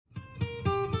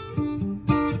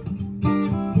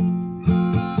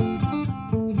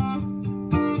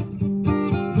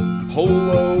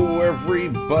Hello,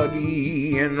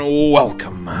 everybody, and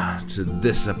welcome to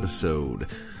this episode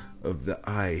of the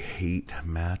I Hate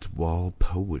Matt Wall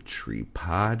Poetry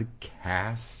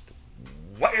Podcast,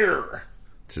 where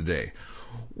today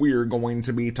we are going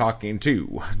to be talking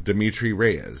to Dimitri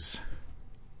Reyes,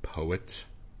 poet,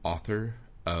 author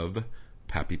of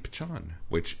Pappy Pichon,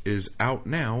 which is out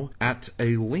now at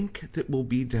a link that will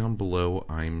be down below,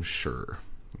 I'm sure.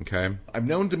 Okay? I've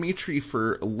known Dimitri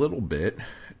for a little bit,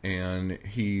 and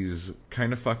he's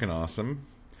kind of fucking awesome.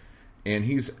 And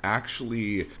he's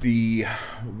actually the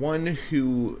one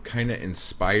who kind of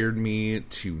inspired me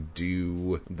to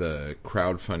do the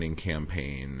crowdfunding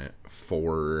campaign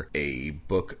for a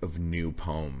book of new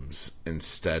poems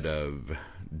instead of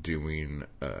doing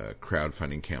a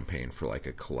crowdfunding campaign for like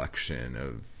a collection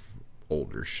of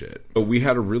older shit. But we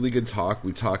had a really good talk.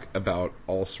 We talk about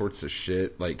all sorts of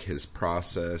shit, like his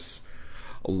process,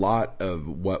 a lot of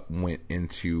what went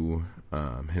into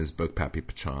his book Pappy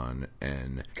Pichon,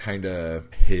 and kind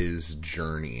of his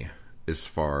journey as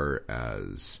far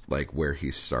as like where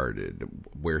he started,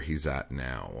 where he's at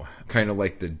now, kind of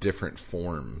like the different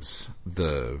forms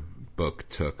the book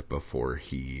took before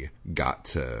he got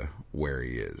to where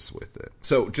he is with it.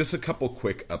 So just a couple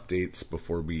quick updates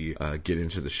before we get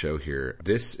into the show here.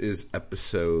 This is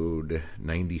episode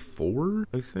 94,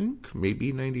 I think,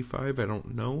 maybe 95, I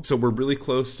don't know. So we're really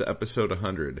close to episode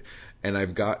 100, and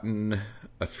I've gotten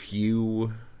a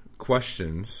few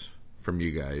questions from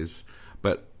you guys,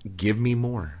 but give me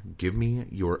more. Give me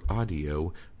your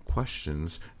audio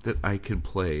questions that I can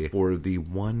play for the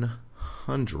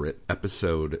 100th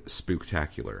episode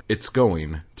spooktacular. It's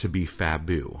going to be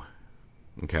Fabu.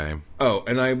 Okay. Oh,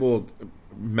 and I will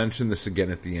mention this again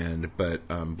at the end, but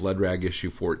Blood Rag issue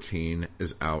 14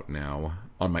 is out now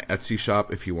on my Etsy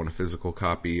shop. If you want a physical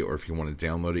copy, or if you want to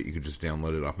download it, you can just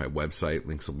download it off my website.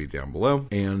 Links will be down below.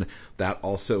 And that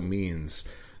also means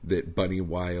that Bunny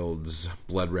Wild's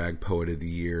Blood Rag Poet of the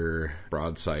Year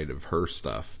broadside of her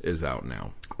stuff is out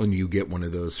now. When you get one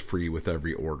of those free with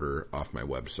every order off my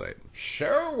website.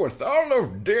 So with all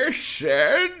of this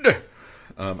said,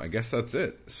 I guess that's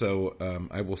it. So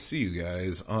I will see you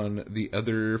guys on the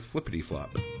other flippity flop.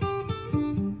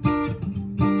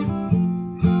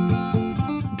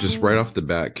 Just right off the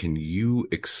bat, can you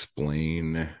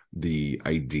explain the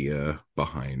idea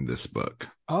behind this book?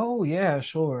 Oh, yeah,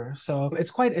 sure. So it's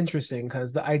quite interesting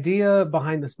because the idea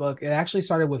behind this book, it actually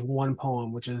started with one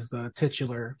poem, which is the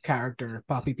titular character,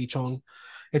 Papi Pichon.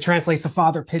 It translates to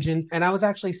Father Pigeon. And I was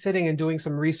actually sitting and doing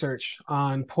some research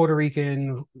on Puerto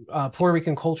Rican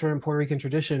culture and Puerto Rican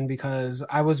tradition, because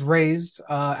I was raised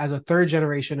as a third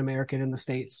generation American in the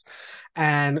States.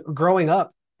 And growing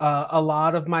up, a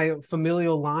lot of my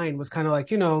familial line was kind of like,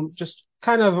 just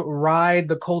kind of ride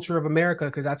the culture of America,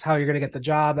 because that's how you're going to get the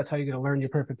job. That's how you're going to learn your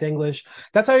perfect English.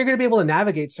 That's how you're going to be able to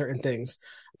navigate certain things.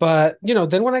 But,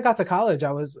 then when I got to college,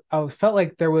 I felt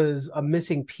like there was a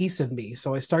missing piece of me.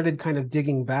 So I started kind of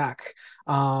digging back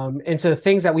into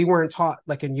things that we weren't taught,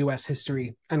 like in U.S.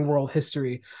 history and world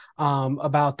history,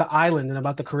 about the island and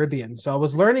about the Caribbean. So I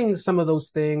was learning some of those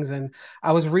things, and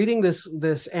I was reading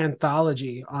this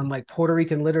anthology on like Puerto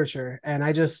Rican literature, and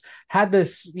I just had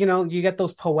this, you get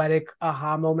those poetic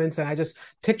aha moments, and I just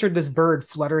pictured this bird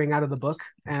fluttering out of the book,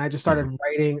 and I just started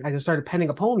writing. I just started penning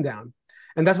a poem down.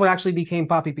 And that's what actually became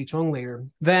Papi Pichon later.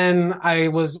 Then I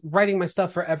was writing my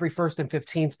stuff for every 1st and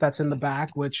 15th that's in the back,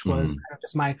 which was kind of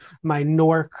just my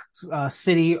Newark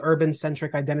city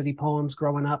urban-centric identity poems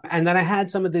growing up. And then I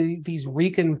had some of these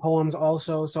Rican poems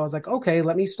also. So I was like, okay,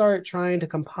 let me start trying to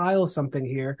compile something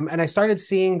here. And I started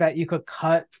seeing that you could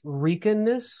cut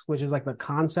Ricanness, which is like the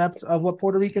concept of what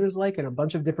Puerto Rican is like, in a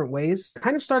bunch of different ways. I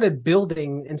kind of started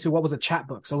building into what was a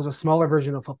chapbook. So it was a smaller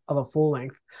version of a full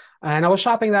length. And I was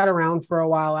shopping that around for a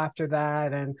while after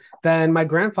that. And then my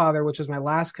grandfather, which was my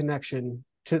last connection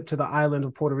to the island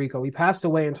of Puerto Rico, he passed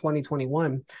away in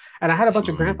 2021. And I had a bunch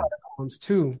of grandfather poems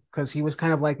too, because he was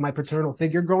kind of like my paternal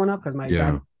figure growing up, because my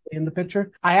dad in the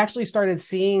picture. I actually started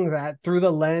seeing that through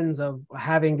the lens of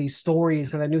having these stories,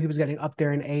 because I knew he was getting up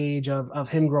there in age of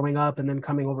him growing up and then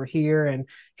coming over here. And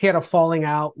he had a falling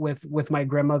out with my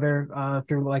grandmother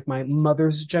through like my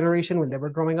mother's generation when they were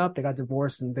growing up. They got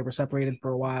divorced and they were separated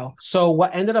for a while. So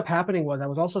what ended up happening was I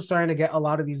was also starting to get a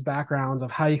lot of these backgrounds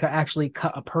of how you could actually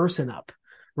cut a person up.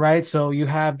 Right. So you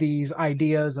have these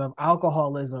ideas of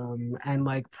alcoholism and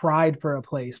like pride for a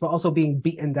place, but also being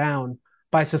beaten down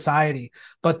by society.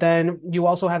 But then you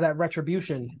also have that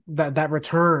retribution, that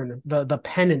return, the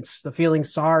penance, the feeling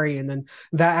sorry, and then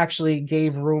that actually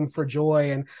gave room for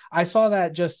joy. And I saw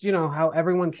that just, how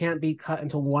everyone can't be cut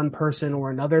into one person or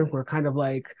another. We're kind of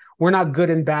like, we're not good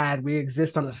and bad. We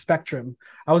exist on a spectrum.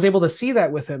 I was able to see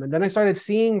that with him. And then I started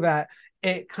seeing that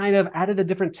it kind of added a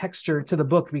different texture to the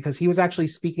book because he was actually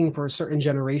speaking for a certain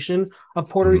generation of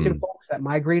Puerto Rican folks that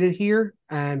migrated here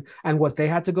and what they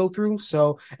had to go through.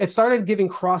 So it started giving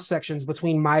cross sections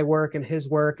between my work and his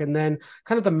work, and then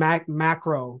kind of the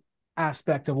macro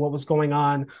aspect of what was going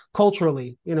on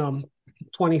culturally.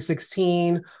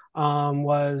 2016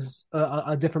 was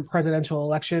a different presidential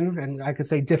election, and I could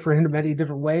say different in many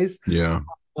different ways. Yeah.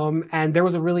 And there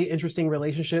was a really interesting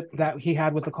relationship that he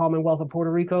had with the Commonwealth of Puerto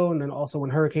Rico. And then also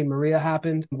when Hurricane Maria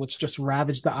happened, which just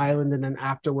ravaged the island. And then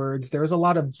afterwards, there's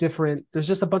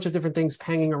just a bunch of different things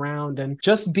hanging around, and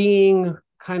just being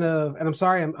kind of, and I'm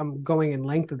sorry, I'm going in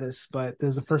length of this, but this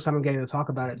is the first time I'm getting to talk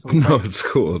about it. So No, it's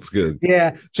cool. It's good.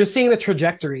 yeah, just seeing the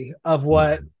trajectory of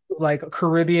what like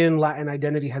Caribbean Latin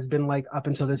identity has been like up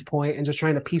until this point, and just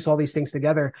trying to piece all these things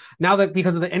together. Now that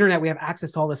because of the internet, we have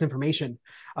access to all this information.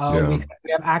 We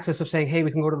have access of saying, hey,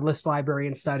 we can go to the list library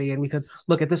and study, and we could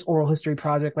look at this oral history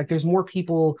project. Like there's more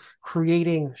people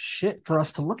creating shit for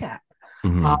us to look at.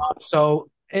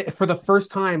 For the first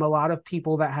time, a lot of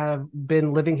people that have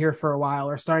been living here for a while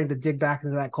are starting to dig back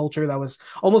into that culture that was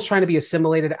almost trying to be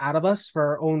assimilated out of us for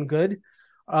our own good,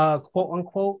 quote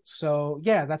unquote. So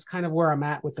yeah, that's kind of where I'm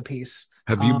at with the piece.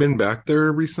 Have you been back there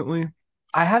recently?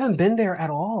 I haven't been there at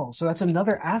all. So that's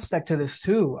another aspect to this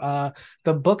too.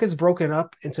 The book is broken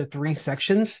up into 3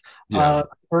 sections.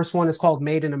 First one is called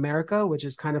Made in America, which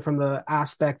is kind of from the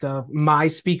aspect of my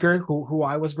speaker, who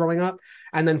I was growing up.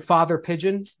 And then Father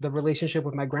Pigeon, the relationship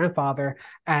with my grandfather.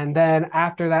 And then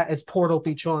after that is Portal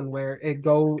Pichon, where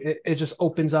it just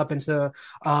opens up into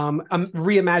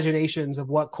reimaginations of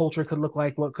what culture could look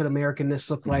like, what could Americanness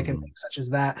look like, and things such as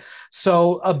that.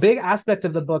 So a big aspect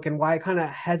of the book, and why I kind of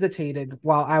hesitated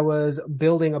while I was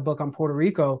building a book on Puerto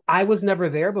Rico, I was never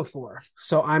there before.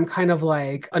 So I'm kind of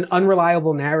like an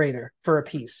unreliable narrator for a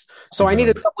piece. So I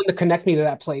needed someone to connect me to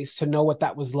that place to know what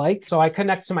that was like. So I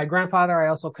connect to my grandfather. I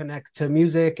also connect to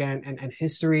music and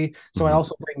history. So I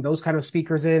also bring those kind of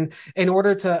speakers in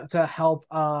order to help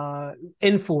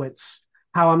influence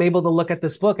how I'm able to look at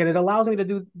this book. And it allows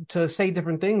me to say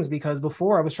different things, because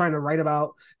before I was trying to write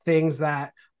about things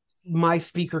that my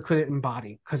speaker couldn't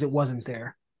embody because it wasn't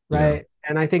there. Right. Yeah.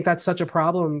 And I think that's such a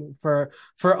problem for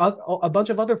a bunch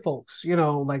of other folks,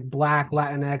 like Black,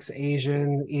 Latinx,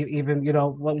 Asian, even,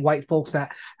 white folks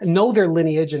that know their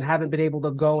lineage and haven't been able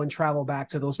to go and travel back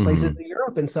to those places in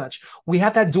Europe and such. We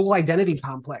have that dual identity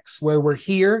complex where we're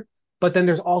here, but then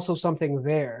there's also something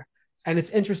there. And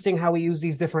it's interesting how we use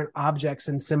these different objects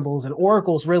and symbols and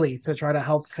oracles really to try to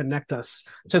help connect us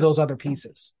to those other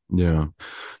pieces. Yeah.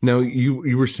 Now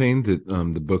you were saying that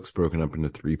the book's broken up into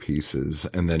 3 pieces,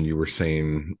 and then you were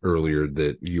saying earlier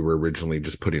that you were originally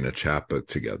just putting a chapbook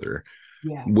together.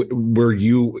 Yeah.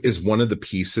 Is one of the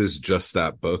pieces just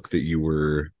that book that you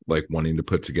were like wanting to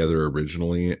put together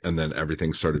originally, and then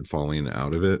everything started falling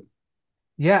out of it?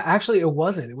 Yeah, actually it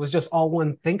wasn't. It was just all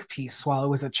one think piece while it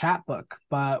was a chapbook.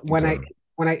 But when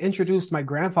I introduced my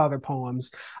grandfather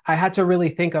poems, I had to really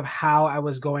think of how I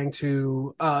was going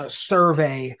to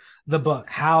survey the book,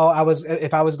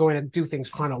 if I was going to do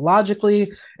things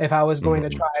chronologically, if I was going to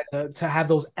try to have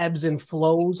those ebbs and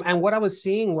flows. And what I was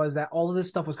seeing was that all of this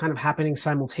stuff was kind of happening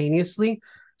simultaneously.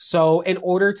 So in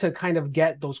order to kind of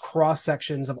get those cross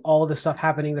sections of all of the stuff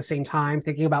happening at the same time,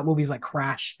 thinking about movies like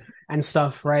Crash and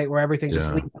stuff, right, where everything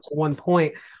just leads to one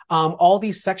point, all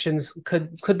these sections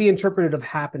could be interpreted of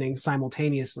happening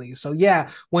simultaneously. So yeah,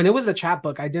 when it was a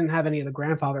chapbook, I didn't have any of the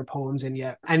grandfather poems in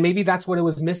yet. And maybe that's what it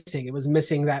was missing. It was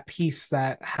missing that piece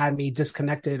that had me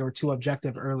disconnected or too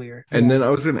objective earlier. And then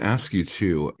I was going to ask you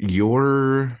too,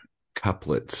 your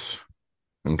couplets,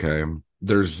 okay,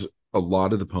 there's a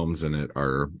lot of the poems in it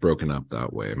are broken up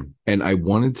that way. And I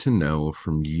wanted to know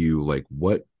from you, like,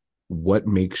 what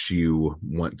makes you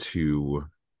want to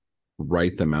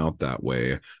write them out that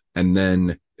way? And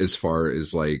then as far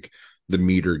as like the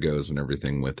meter goes and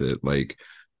everything with it, like,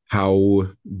 how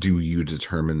do you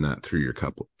determine that through your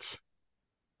couplets?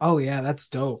 Oh yeah, that's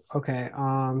dope. Okay.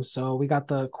 So we got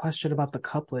the question about the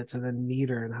couplets and then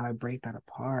meter and how I break that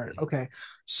apart. Okay.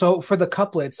 So for the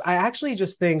couplets, I actually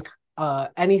just think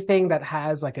anything that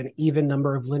has like an even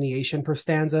number of lineation per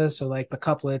stanza, so like the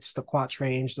couplets, the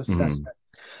quatrains, the sestet,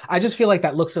 I just feel like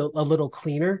that looks a little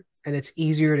cleaner and it's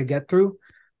easier to get through.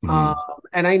 Um, Mhm.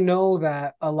 and I know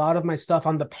that a lot of my stuff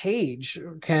on the page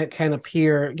can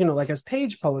appear, like as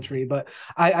page poetry, but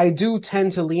I do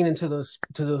tend to lean into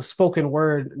the spoken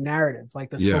word narrative, like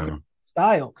the spoken Yeah.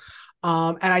 style.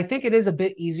 And I think it is a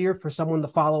bit easier for someone to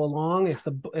follow along if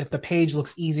the page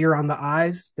looks easier on the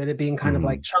eyes than it being kind of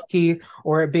like Mhm. chunky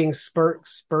or it being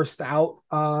spursed out.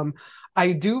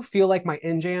 I do feel like my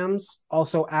in jams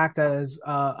also act as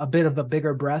a bit of a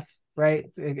bigger breath, right?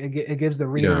 It gives the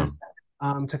Yeah. readers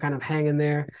to kind of hang in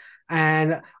there.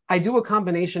 And I do a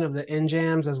combination of the in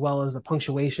jams as well as the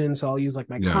punctuation. So I'll use like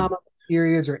my Yeah. comma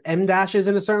periods or M dashes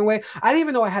in a certain way. I didn't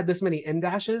even know I had this many M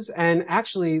dashes. And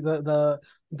actually, the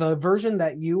version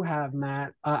that you have,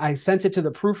 Matt, I sent it to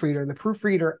the proofreader, and the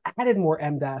proofreader added more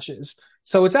M dashes.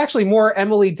 So it's actually more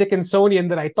Emily Dickinsonian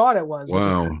than I thought it was, which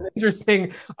is kind Wow. of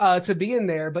interesting to be in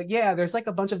there. But yeah, there's like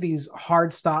a bunch of these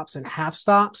hard stops and half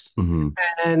stops. Mhm.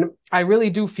 And I really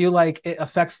do feel like it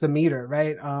affects the meter,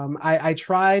 right? I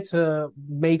try to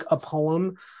make a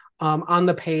poem on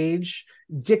the page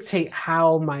dictate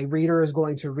how my reader is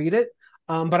going to read it.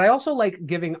 But I also like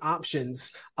giving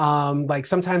options. Like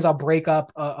sometimes I'll break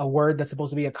up a word that's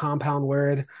supposed to be a compound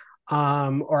word,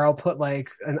 or I'll put like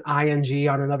an ing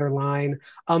on another line,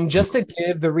 just to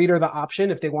give the reader the option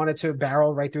if they wanted to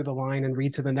barrel right through the line and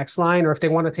read to the next line, or if they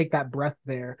want to take that breath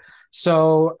there.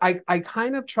 So I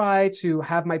kind of try to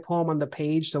have my poem on the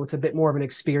page so it's a bit more of an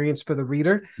experience for the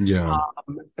reader. Yeah.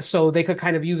 So they could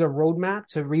kind of use a roadmap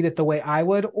to read it the way I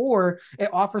would, or it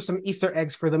offers some Easter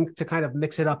eggs for them to kind of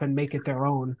mix it up and make it their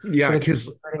own. So Yeah, they can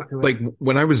because get into it. like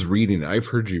when I was reading it, I've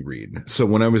heard you read. So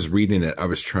when I was reading it, I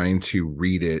was trying to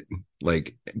read it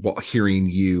like while hearing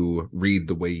you read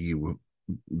the way you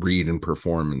read and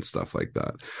perform and stuff like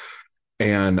that.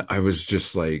 And I was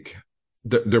just like,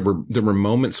 there were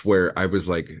moments where I was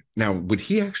like, now would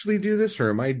he actually do this, or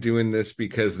am I doing this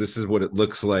because this is what it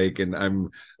looks like? And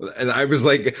I was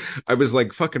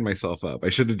like fucking myself up. I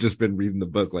should have just been reading the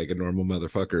book like a normal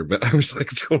motherfucker, but I was like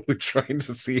totally trying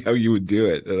to see how you would do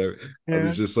it, and I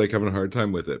was Yeah. just like having a hard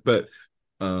time with it. But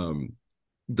um,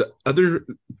 the other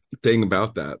thing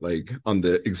about that, like on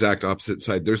the exact opposite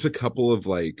side, there's a couple of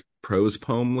like prose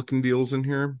poem looking deals in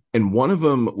here. And one of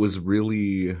them was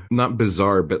really not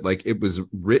bizarre, but like it was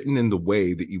written in the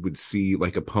way that you would see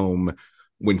like a poem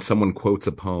when someone quotes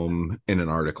a poem in an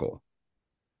article.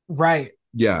 Right.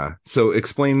 Yeah. So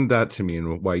explain that to me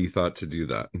and why you thought to do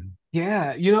that.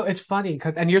 Yeah, it's funny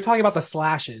because, and you're talking about the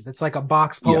slashes. It's like a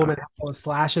box poem Yeah. and it has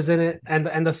slashes in it,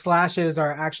 and the slashes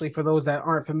are actually for those that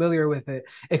aren't familiar with it.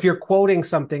 If you're quoting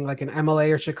something like in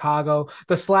MLA or Chicago,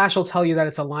 the slash will tell you that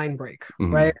it's a line break,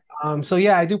 right? Hmm. So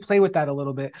yeah, I do play with that a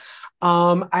little bit.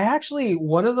 I actually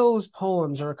one of those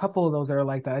poems or a couple of those that are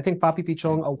like that. I think Papi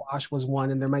Pichong Awash was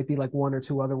one, and there might be like one or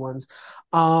two other ones.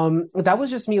 That was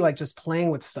just me like just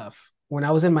playing with stuff when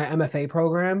I was in my MFA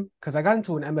program, because I got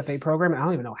into an MFA program, and I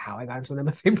don't even know how I got into an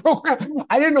MFA program.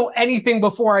 I didn't know anything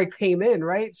before I came in,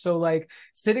 right? So like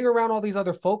sitting around all these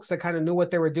other folks that kind of knew what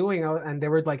they were doing, and they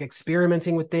were like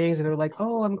experimenting with things, and they were like,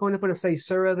 "Oh, I'm going to put a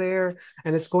caesura there,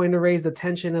 and it's going to raise the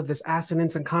tension of this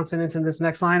assonance and consonance in this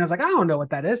next line." I was like, "I don't know what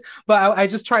that is," but I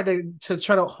just tried to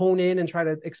try to hone in and try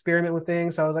to experiment with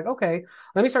things. So I was like, "Okay,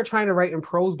 let me start trying to write in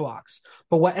prose blocks."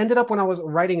 But what ended up when I was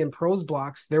writing in prose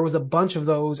blocks, there was a bunch of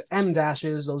those M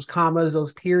dashes, those commas,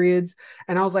 those periods.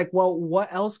 And I was like, well, what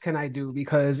else can I do?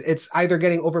 Because it's either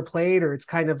getting overplayed or it's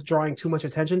kind of drawing too much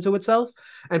attention to itself.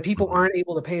 And people aren't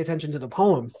able to pay attention to the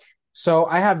poem. So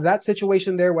I have that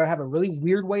situation there where I have a really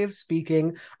weird way of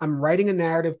speaking. I'm writing a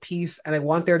narrative piece and I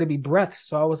want there to be breath.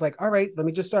 So I was like, all right, let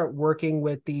me just start working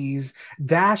with these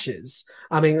dashes.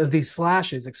 I mean, these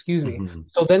slashes, excuse me. Hmm.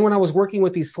 So then when I was working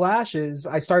with these slashes,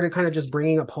 I started kind of just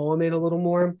bringing a poem in a little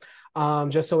more,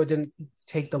 just so it didn't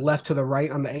take the left to the right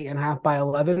on the 8.5 by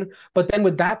 11. But then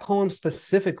with that poem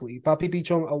specifically, Papi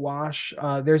Pichong Awash,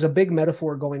 there's a big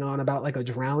metaphor going on about like a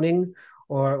drowning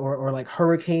or like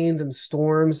hurricanes and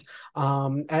storms,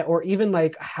 or even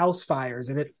like house fires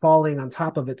and it falling on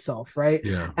top of itself, right?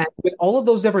 Yeah. And with all of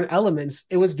those different elements,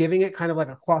 it was giving it kind of like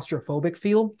a claustrophobic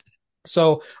feel.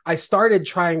 So I started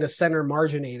trying to center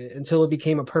marginate it until it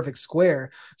became a perfect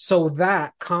square. So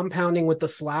that compounding with the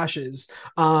slashes,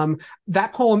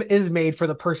 that poem is made for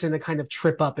the person to kind of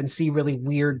trip up and see really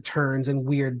weird turns and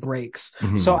weird breaks.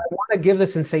 So I Hmm. want to give the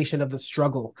sensation of the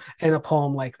struggle in a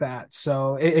poem like that.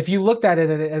 So if you looked at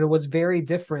it and it was very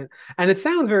different, and it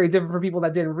sounds very different for people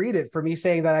that didn't read it, for me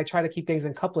saying that I try to keep things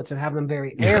in couplets and have them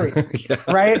very Yeah. airy, Yeah.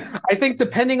 right? I think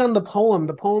depending on the poem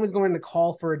is going to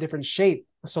call for a different shape.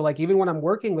 So like even when I'm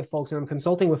working with folks and I'm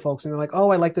consulting with folks and they're like, "Oh,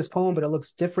 I like this poem, but it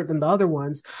looks different than the other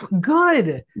ones."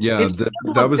 Good. Yeah, It should that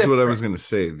look was what I different. was gonna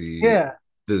say. The Yeah.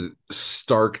 the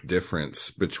stark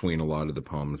difference between a lot of the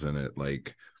poems in it,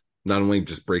 like not only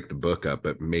just break the book up,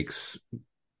 but makes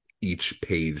each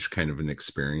page kind of an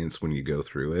experience when you go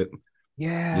through it, you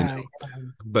Yeah. know.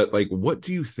 But like, what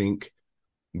do you think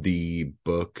the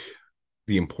book,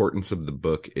 the importance of the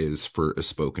book is for a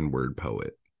spoken word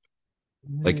poet?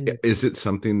 Like, Mm. is it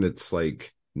something that's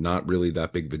like not really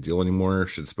that big of a deal anymore?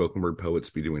 Should spoken word poets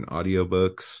be doing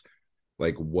audiobooks?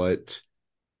 Like what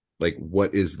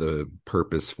is the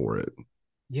purpose for it?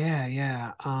 Yeah,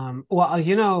 yeah.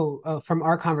 Well, from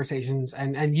our conversations,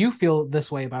 and you feel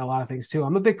this way about a lot of things too.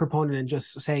 I'm a big proponent in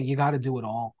just saying you got to do it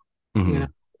all. Mm-hmm.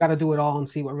 Got to do it all and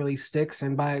see what really sticks.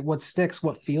 And by what sticks,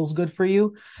 what feels good for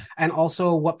you, and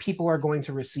also what people are going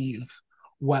to receive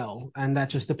well. And that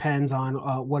just depends on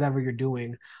whatever you're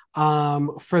doing.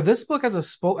 For this book, as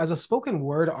a spoken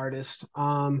word artist,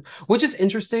 which is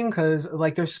interesting because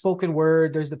like there's spoken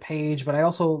word, there's the page, but I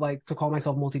also like to call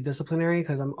myself multidisciplinary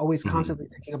because I'm always Mm-hmm. constantly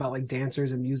thinking about like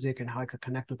dancers and music and how I could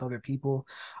connect with other people.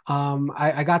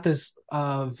 I got this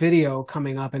video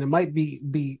coming up, and it might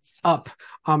be up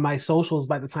on my socials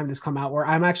by the time this come out, where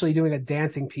I'm actually doing a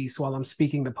dancing piece while I'm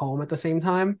speaking the poem at the same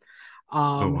time,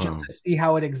 Oh just wow. to see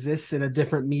how it exists in a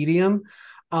different medium.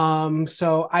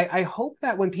 So I hope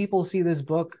that when people see this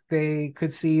book, they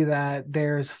could see that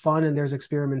there's fun and there's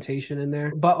experimentation in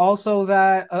there, but also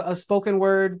that a spoken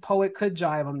word poet could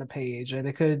jive on the page and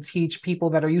it could teach people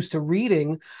that are used to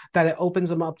reading that it opens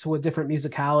them up to a different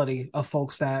musicality of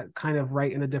folks that kind of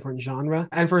write in a different genre.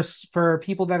 And for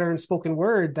people that are in spoken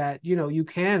word, that you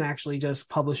can actually just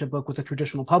publish a book with a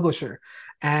traditional publisher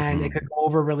and it could Mm-hmm. go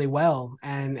over really well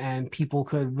and people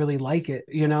could really like it.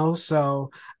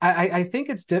 So I think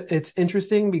it's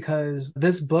interesting because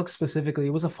this book specifically,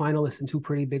 it was a finalist in two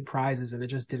pretty big prizes and it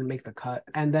just didn't make the cut.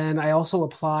 And then I also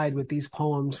applied with these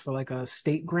poems for like a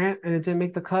state grant and it didn't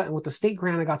make the cut. And with the state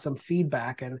grant, I got some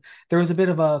feedback and there was a bit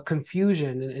of a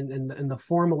confusion in the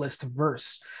formalist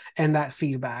verse and that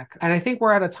feedback. And I think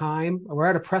we're at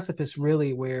a precipice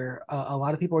really where a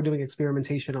lot of people are doing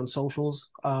experimentation on socials.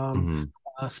 Mm-hmm.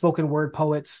 Spoken word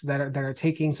poets that are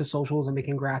taking to socials and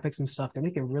making graphics and stuff. They're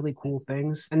making really cool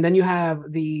things. And then you have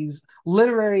these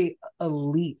literary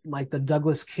elite, like the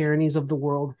Douglas Kearneys of the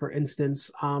world, for instance,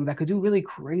 that could do really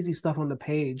crazy stuff on the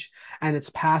page, and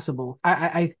it's passable.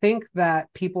 I think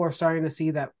that people are starting to see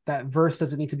that verse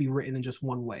doesn't need to be written in just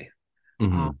one way.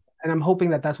 Um, Mm-hmm. and I'm hoping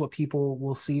that that's what people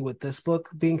will see with this book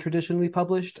being traditionally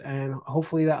published, and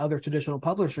hopefully that other traditional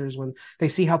publishers, when they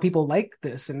see how people like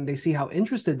this and they see how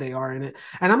interested they are in it,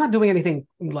 and I'm not doing anything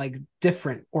like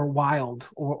different or wild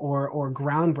or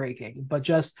groundbreaking, but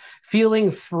just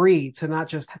feeling free to not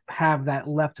just have that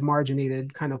left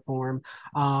marginated kind of form,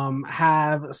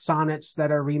 have sonnets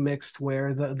that are remixed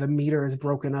where the meter is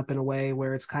broken up in a way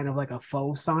where it's kind of like a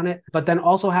faux sonnet, but then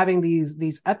also having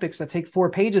these epics that take 4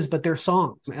 pages, but they're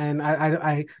songs. And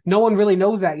I no one really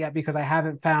knows that yet because I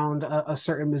haven't found a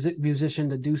certain musician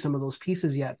to do some of those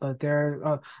pieces yet. But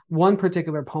there, one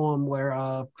particular poem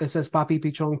where it says Papi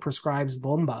Pichon prescribes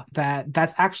bomba.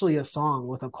 That's actually a song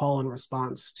with a call and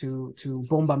response to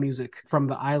bomba music from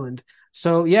the island.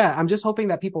 So yeah, I'm just hoping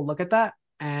that people look at that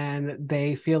and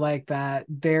they feel like that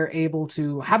they're able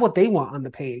to have what they want on the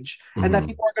page and that Mm-hmm.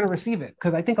 people are going to receive it.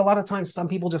 Because I think a lot of times some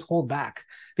people just hold back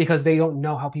because they don't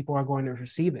know how people are going to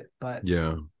receive it. But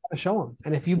Yeah. show them.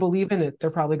 And if you believe in it,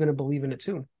 they're probably going to believe in it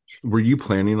too. Were you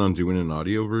planning on doing an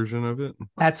audio version of it?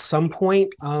 At some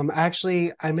point,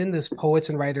 actually, I'm in this poets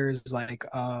and writers like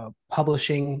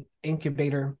publishing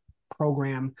incubator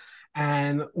program.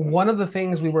 And one of the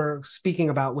things we were speaking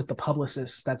about with the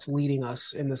publicist that's leading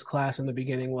us in this class in the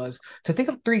beginning was to think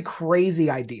of 3 crazy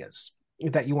ideas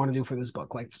that you want to do for this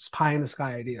book, like just pie in the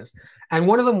sky ideas. And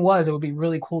one of them was it would be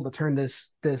really cool to turn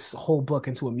this whole book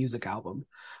into a music album,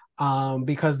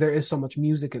 because there is so much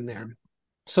music in there.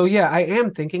 So yeah, I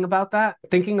am thinking about that,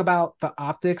 thinking about the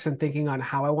optics and thinking on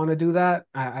how I want to do that.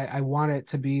 I want it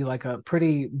to be like a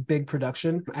pretty big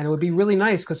production, and it would be really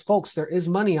nice because folks, there is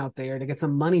money out there to get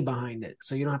some money behind it,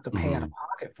 so you don't have to pay out of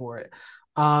Mm-hmm. pocket for it.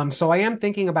 So I am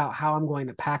thinking about how I'm going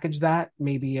to package that,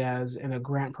 maybe as in a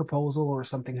grant proposal or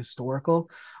something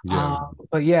historical. Yeah.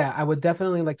 But yeah, I would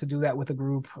definitely like to do that with a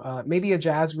group, maybe a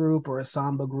jazz group or a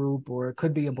samba group, or it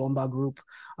could be a bomba group.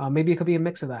 Maybe it could be a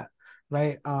mix of that,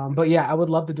 right? But yeah, I would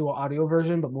love to do an audio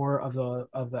version, but more of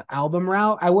the album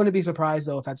route. I wouldn't be surprised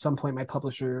though if at some point my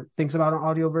publisher thinks about an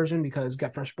audio version because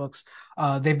Get Fresh Books,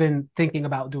 they've been thinking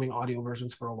about doing audio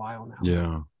versions for a while now.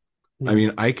 Yeah. I Yeah,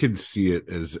 mean, I could see it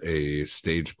as a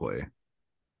stage play,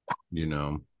 you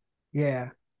know, yeah,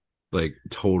 like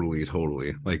totally.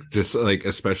 Like just like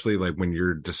especially like when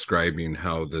you're describing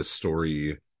how the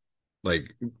story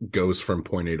like goes from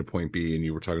point A to point B, and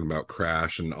you were talking about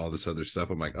Crash and all this other stuff.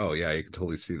 I'm like, oh yeah, you can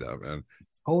totally see that, man.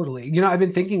 Totally. I've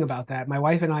been thinking about that. My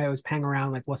wife and I always hang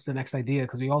around like, what's the next idea?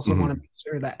 Because we also want to Hmm. make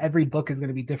sure that every book is going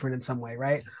to be different in some way,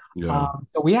 right? Yeah.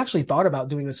 So we actually thought about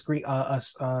doing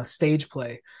a stage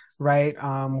play, right?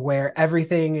 Where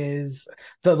everything is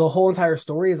the whole entire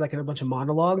story is like in a bunch of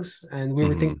monologues, and we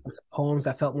were thinking Hmm. of some poems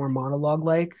that felt more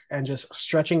monologue-like, and just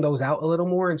stretching those out a little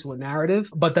more into a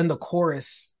narrative. But then the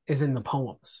chorus is in the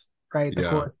poems, right? The Yeah.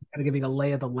 chorus is kind of giving a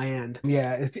lay of the land.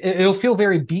 Yeah, it'll feel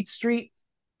very Beat Street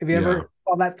if you Yeah. ever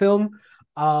saw that film.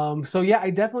 So yeah, I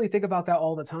definitely think about that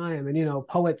all the time. And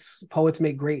poets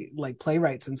make great like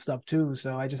playwrights and stuff too.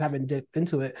 So I just haven't dipped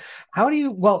into it. How do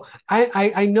you, well,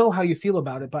 I know how you feel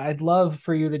about it, but I'd love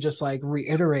for you to just like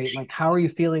reiterate, like, how are you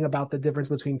feeling about the difference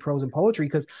between prose and poetry?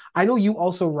 Because I know you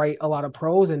also write a lot of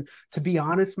prose. And to be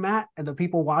honest, Matt, and the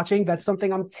people watching, that's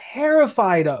something I'm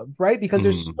terrified of, right? Because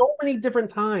there's Hmm. so many different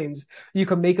times you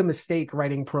can make a mistake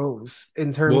writing prose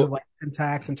in terms of Well, like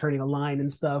syntax and turning a line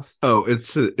and stuff. oh,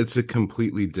 it's a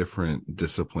completely different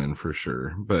discipline for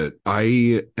sure, but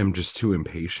I am just too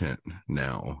impatient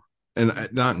now. And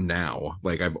not now,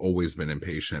 like I've always been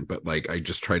impatient, but like I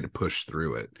just tried to push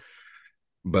through it.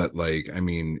 But like, I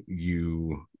mean,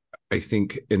 I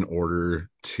think in order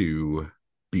to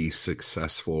be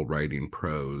successful writing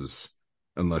prose,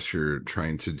 unless you're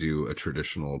trying to do a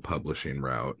traditional publishing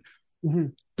route,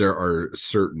 Mhm. there are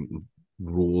certain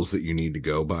rules that you need to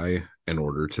go by in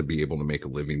order to be able to make a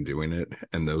living doing it.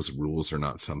 And those rules are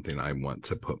not something I want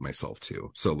to put myself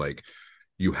to. So, like,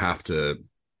 you have to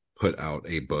put out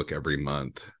a book every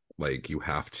month. Like, you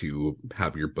have to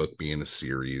have your book be in a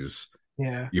series.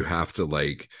 Yeah. You have to,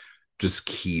 like, just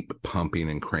keep pumping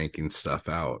and cranking stuff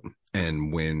out.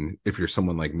 And if you're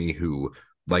someone like me who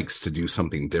likes to do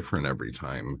something different every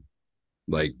time,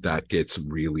 like, that gets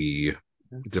really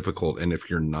difficult. And if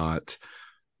you're not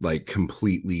like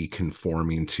completely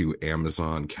conforming to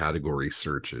Amazon category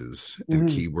searches and Mhm.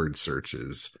 keyword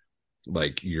searches,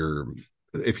 like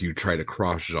if you try to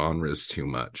cross genres too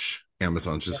much,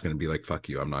 Amazon's Yeah. just going to be like, fuck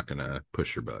you, I'm not going to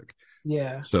push your book.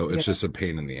 Yeah. So it's Yeah. just a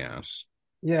pain in the ass.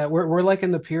 Yeah. We're like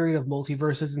in the period of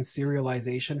multiverses and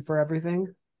serialization for everything.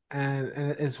 And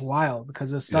it's wild because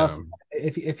the stuff, Yeah.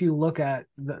 if you look at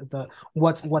the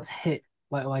what's hit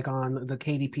like on the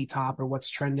KDP top or what's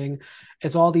trending,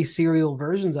 it's all these serial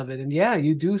versions of it. And yeah,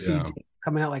 you do see Yeah. dates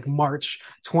coming out like March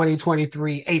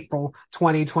 2023, April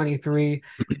 2023.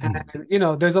 And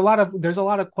there's a lot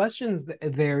of questions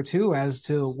there too as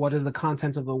to what is the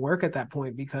content of the work at that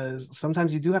point, because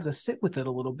sometimes you do have to sit with it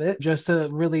a little bit just to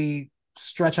really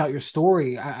stretch out your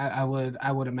story. I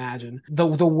would imagine the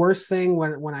worst thing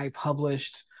when I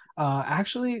published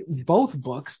actually both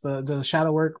books, the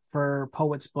shadow work for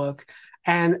Poet's book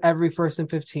and every first and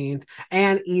 15th,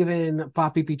 and even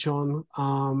Papi Pichon,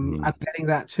 I'm Mhm. getting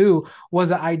that too, was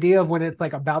the idea of when it's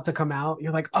like about to come out,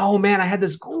 you're like, oh man, I had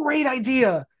this great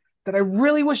idea that I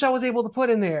really wish I was able to put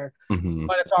in there, Mhm.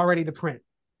 but it's already to print,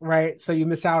 right? So you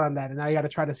miss out on that, and now you got to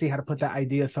try to see how to put that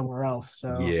idea somewhere else.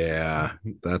 So Yeah,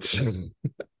 that's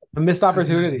missed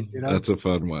opportunities. that's a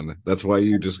fun one. That's why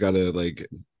you just gotta like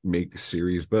make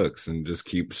series books and just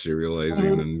keep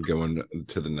serializing Mhm. and going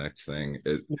to the next thing.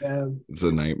 Yeah. It's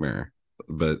a nightmare.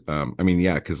 But I mean,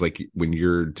 yeah, because like when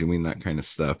you're doing that kind of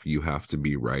stuff, you have to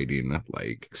be writing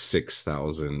like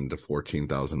 6,000 to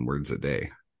 14,000 words a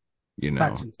day.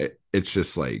 That's just, It's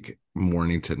just like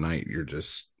morning to night. You're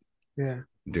just yeah.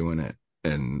 doing it,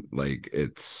 and like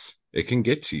it can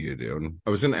get to you, dude. I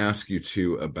was gonna ask you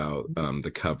too about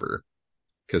the cover,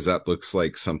 because that looks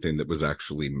like something that was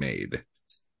actually made.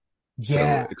 So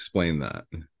Yeah. explain that.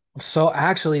 So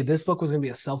actually, this book was going to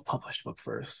be a self-published book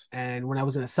first. And when I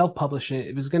was going to self-publish it,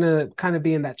 it was going to kind of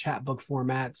be in that chapbook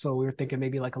format. So we were thinking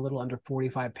maybe like a little under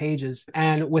 45 pages.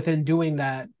 And within doing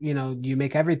that, you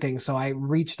make everything. So I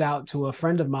reached out to a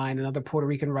friend of mine, another Puerto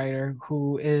Rican writer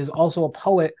who is also a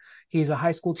poet. He's a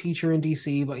high school teacher in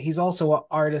DC, but he's also an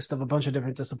artist of a bunch of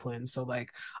different disciplines. So like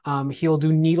he'll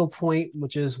do needlepoint,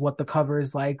 which is what the cover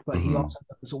is like, but he Hmm. also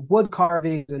does wood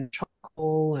carvings and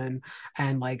charcoal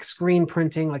and like screen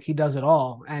printing, like he does it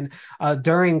all. And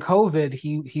during COVID,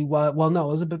 he was, well, no,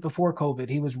 it was a bit before COVID.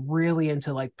 He was really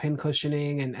into like pin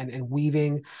cushioning and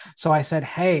weaving. So I said,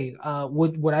 hey,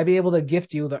 would I be able to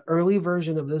gift you the early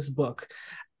version of this book?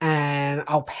 And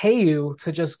I'll pay you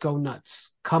to just go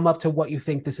nuts, come up to what you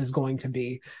think this is going to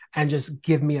be, and just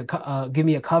give me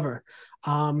a cover.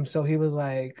 So he was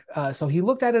like, so he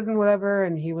looked at it and whatever,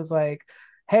 and he was like,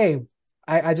 hey,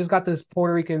 I just got this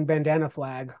Puerto Rican bandana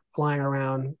flag flying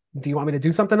around. Do you want me to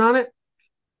do something on it?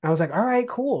 I was like, all right,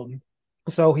 cool.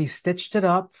 So he stitched it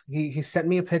up. He sent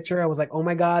me a picture. I was like, "Oh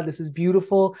my God, this is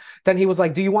beautiful." Then he was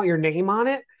like, "Do you want your name on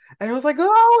it?" And I was like,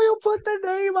 "Oh, you put the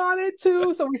name on it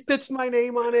too." So we stitched my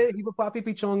name on it. He put Papi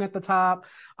Pichon at the top.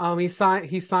 He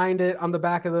signed it on the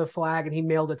back of the flag and he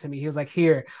mailed it to me. He was like,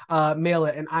 "Here, mail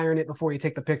it and iron it before you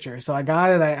take the picture." So I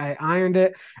got it. I ironed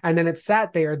it, and then it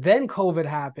sat there. Then COVID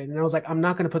happened, and I was like, "I'm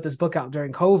not going to put this book out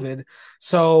during COVID."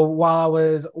 So while I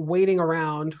was waiting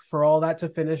around for all that to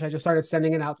finish, I just started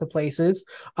sending it out to places.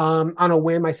 On a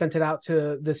whim, I sent it out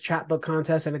to this chapbook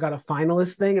contest and it got a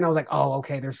finalist thing. And I was like, oh,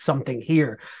 okay, there's something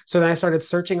here. So then I started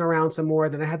searching around some more.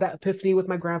 Then I had that epiphany with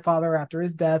my grandfather after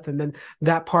his death. And then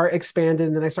that part expanded.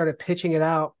 And then I started pitching it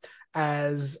out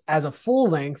as a full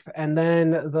length. And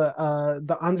then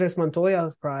the Andres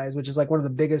Montoya prize, which is like one of the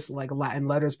biggest like Latin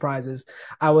letters prizes,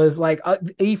 I was like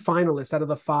a finalist out of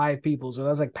the five people. So that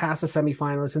was like past the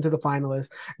semifinalists into the finalists.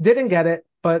 Didn't get it,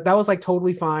 but that was like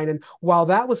totally fine. And while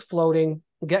that was floating,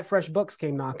 Get Fresh Books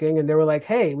came knocking and they were like,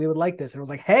 "Hey, we would like this." And I was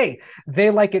like, "Hey,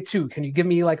 they like it too. Can you give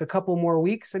me like a couple more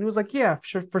weeks?" And he was like, "Yeah,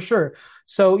 sure, for sure."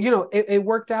 So, it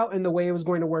worked out in the way it was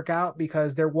going to work out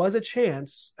because there was a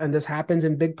chance, and this happens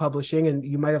in big publishing, and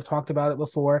you might have talked about it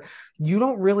before. You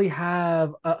don't really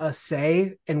have a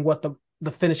say in what the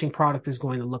finishing product is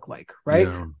going to look like, right?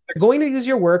 No, They're going to use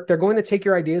your work, they're going to take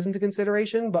your ideas into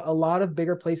consideration, but a lot of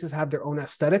bigger places have their own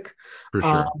aesthetic. for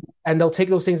Um, sure. and they'll take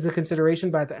those things into consideration,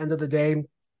 but at the end of the day,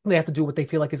 they have to do what they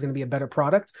feel like is going to be a better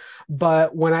product.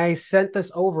 But when I sent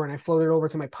this over and I floated it over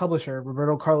to my publisher,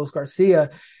 Roberto Carlos Garcia,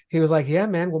 he was like, "Yeah,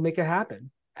 man, we'll make it happen."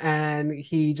 And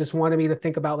he just wanted me to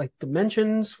think about like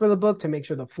dimensions for the book to make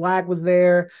sure the flag was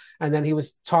there. And then he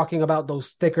was talking about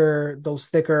those thicker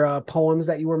poems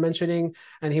that you were mentioning.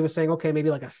 And he was saying, okay, maybe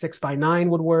like a 6x9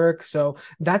 would work. So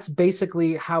that's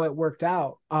basically how it worked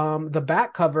out. The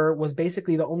back cover was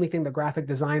basically the only thing the graphic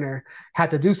designer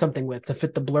had to do something with to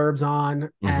fit the blurbs on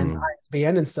and Hmm.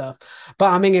 ISBN and stuff.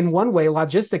 But I mean, in one way,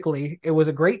 logistically, it was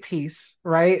a great piece,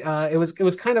 right? It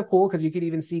was kind of cool because you could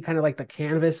even see kind of like the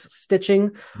canvas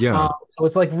stitching. Yeah. So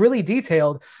it's like really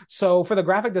detailed. So for the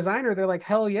graphic designer, they're like,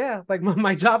 hell yeah, like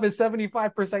my job is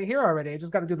 75% here already. I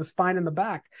just got to do the spine and the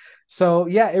back. So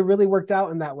yeah, it really worked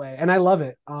out in that way. And I love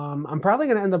it. I'm probably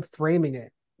gonna end up framing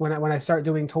it when I start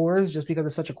doing tours just because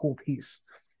it's such a cool piece.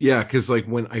 Yeah, because like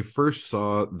when I first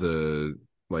saw the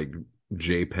like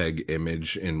JPEG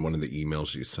image in one of the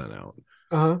emails you sent out,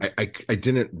 Uh-huh. I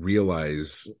didn't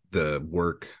realize the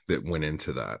work that went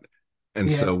into that. And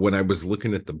Yeah. so when I was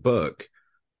looking at the book,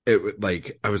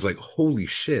 like I was like, holy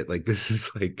shit, like this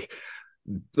is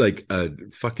like a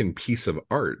fucking piece of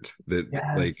art that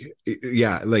Yes.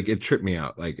 yeah, like it tripped me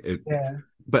out. Like it, Yeah.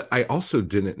 but I also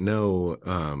didn't know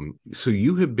so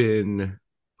you have been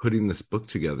putting this book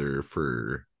together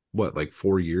for what, like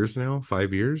 4 years now,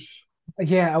 5 years?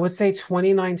 Yeah, I would say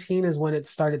 2019 is when it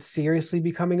started seriously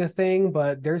becoming a thing,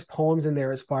 but there's poems in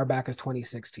there as far back as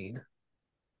 2016.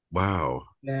 Wow.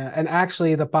 Yeah, and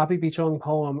actually, the Papi Pichong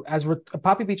poem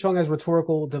Papi Pichong as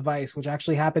rhetorical device, which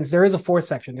actually happens. There is a fourth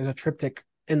section. There's a triptych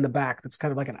in the back that's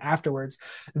kind of like an afterwards.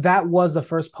 That was the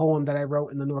first poem that I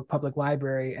wrote in the Newark Public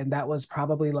Library, and that was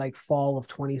probably like fall of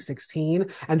 2016.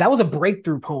 And that was a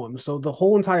breakthrough poem. So the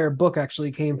whole entire book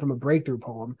actually came from a breakthrough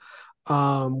poem.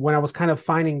 When I was kind of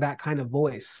finding that kind of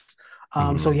voice. So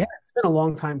Mhm. yeah, it's been a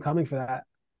long time coming for that.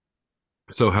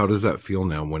 So how does that feel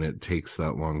now when it takes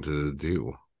that long to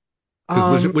do?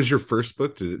 Because Um, was your first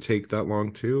book, did it take that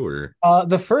long too, or?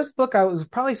 The first book I was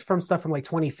probably from stuff from like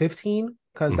 2015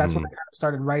 because that's when I Hmm. kind of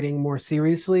started writing more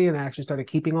seriously and I actually started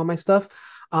keeping all my stuff.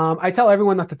 I tell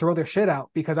everyone not to throw their shit out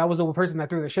because I was the person that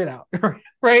threw their shit out,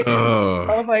 right? Oh,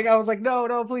 I was like, no,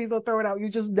 no, please don't throw it out. You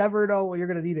just never know when you're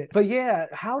gonna need it. But yeah,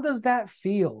 how does that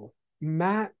feel?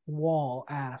 Matt Wall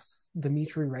asks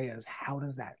Dimitri Reyes, how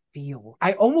does that feel?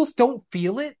 I almost don't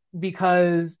feel it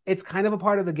because it's kind of a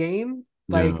part of the game.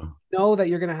 Like, yeah. know that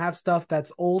you're going to have stuff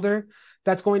that's older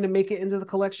that's going to make it into the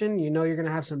collection. You know, you're going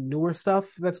to have some newer stuff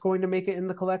that's going to make it in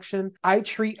the collection. I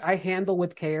handle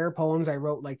with care poems I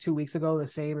wrote like 2 weeks ago, the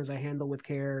same as I handle with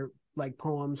care like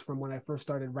poems from when I first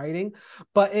started writing.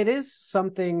 But it is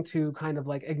something to kind of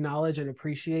like acknowledge and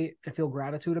appreciate and feel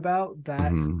gratitude about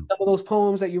that Hmm. some of those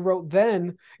poems that you wrote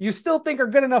then, you still think are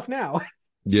good enough now.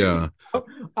 Yeah.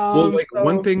 Well, like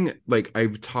one So, thing, like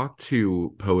I've talked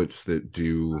to poets that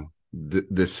do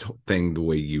this thing the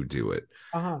way you do it.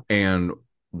 uh-huh. And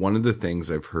one of the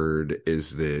things I've heard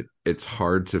is that it's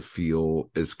hard to feel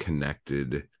as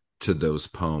connected to those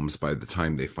poems by the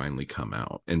time they finally come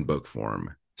out in book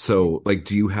form. So, like,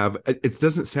 do you have, it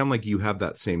doesn't sound like you have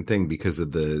that same thing because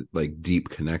of the like deep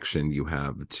connection you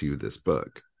have to this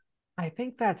book. I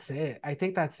think that's it. I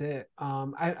think that's it.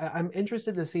 I'm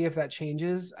interested to see if that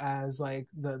changes as like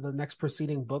the next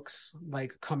preceding books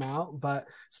like come out. But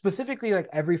specifically, like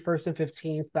every first and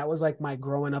 15th, that was like my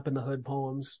growing up in the hood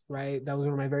poems, right? That was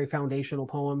one of my very foundational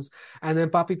poems. And then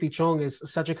Papi Pichong is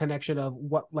such a connection of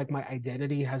what like my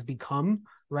identity has become,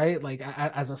 right? Like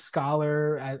as a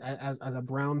scholar, as a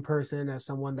brown person, as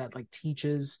someone that like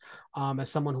teaches, as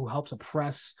someone who helps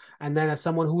oppress, and then as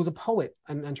someone who is a poet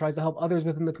and tries to help others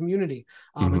within the community,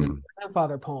 and then Hmm.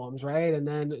 grandfather poems, right? And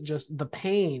then just the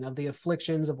pain of the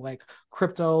afflictions of like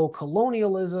crypto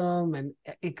colonialism and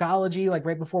ecology. Like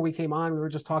right before we came on, we were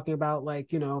just talking about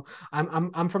like,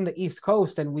 I'm from the East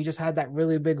Coast and we just had that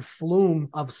really big flume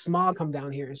of smog come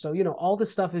down here. So, all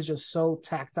this stuff is just so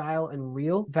tactile and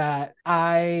real that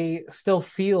I still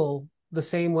feel the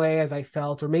same way as I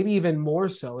felt, or maybe even more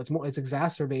so. It's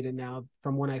exacerbated now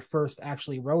from when I first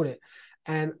actually wrote it.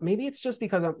 And maybe it's just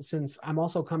because since I'm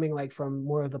also coming like from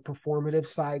more of the performative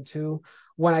side too.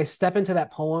 When I step into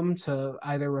that poem to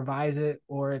either revise it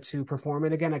or to perform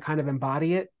it again, I kind of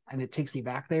embody it and it takes me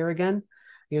back there again.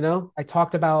 I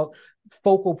talked about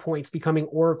focal points becoming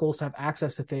oracles to have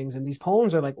access to things, and these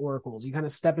poems are like oracles. You kind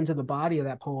of step into the body of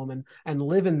that poem and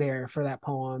live in there for that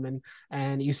poem,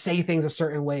 and you say things a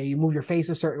certain way, you move your face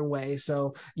a certain way,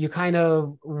 so you kind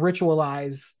of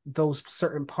ritualize those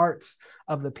certain parts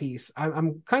of the piece.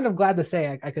 I'm kind of glad to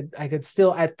say I could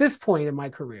still at this point in my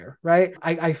career, right?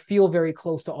 I feel very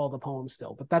close to all the poems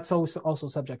still, but that's also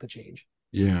subject to change.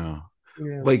 Yeah.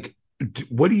 Yeah. Like,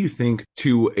 what do you think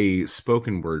to a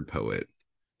spoken word poet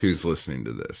who's listening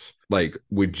to this? Like,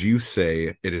 would you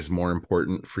say it is more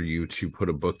important for you to put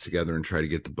a book together and try to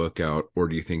get the book out, or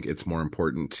do you think it's more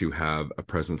important to have a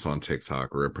presence on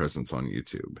TikTok or a presence on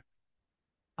YouTube?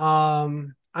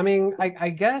 I mean, I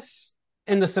guess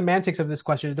in the semantics of this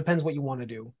question, it depends what you want to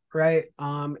do, right?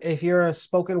 If you're a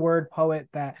spoken word poet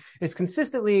that is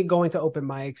consistently going to open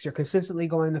mics, you're consistently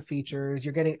going to features,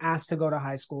 you're getting asked to go to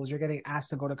high schools, you're getting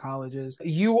asked to go to colleges,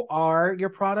 you are your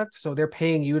product, so they're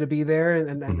paying you to be there,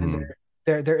 and Hmm.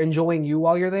 they're enjoying you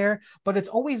while you're there. But it's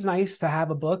always nice to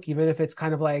have a book, even if it's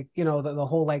kind of like, the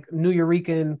whole like New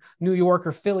York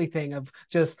or Philly thing of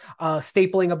just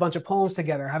stapling a bunch of poems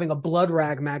together, having a blood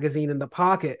rag magazine in the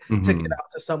pocket to get Hmm.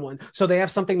 out to someone so they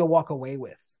have something to walk away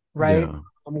with, right? Yeah.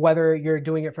 Whether you're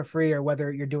doing it for free or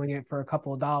whether you're doing it for a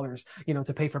couple of dollars,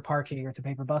 to pay for parking or to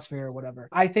pay for bus fare or whatever.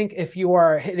 I think if you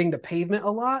are hitting the pavement a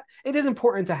lot, it is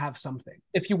important to have something.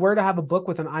 If you were to have a book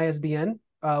with an ISBN,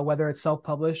 whether it's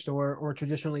self-published or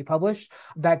traditionally published,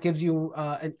 that gives you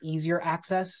an easier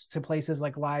access to places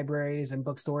like libraries and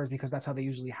bookstores because that's how they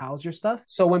usually house your stuff.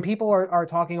 So when people are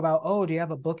talking about, oh, do you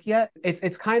have a book yet?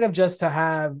 It's kind of just to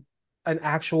have an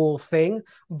actual thing,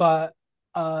 but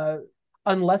uh,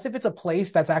 unless if it's a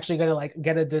place that's actually going to like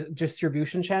get a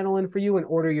distribution channel in for you and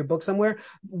order your book somewhere,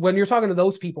 when you're talking to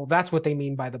those people, that's what they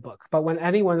mean by the book. But when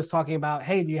anyone is talking about,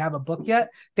 hey, do you have a book yet?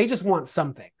 They just want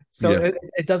something. So Yeah.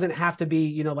 it doesn't have to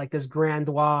be, like this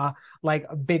grandiose, like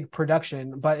a big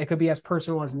production, but it could be as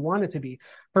personal as you want it to be.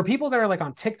 For people that are like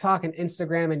on TikTok and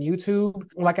Instagram and YouTube,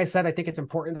 like I said, I think it's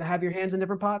important to have your hands in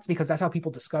different pots because that's how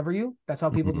people discover you. That's how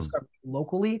people Hmm. discover you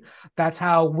locally. That's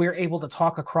how we're able to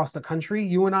talk across the country,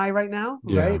 you and I right now,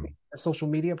 Yeah. right? Our social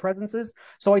media presences.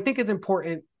 So I think it's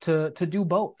important to do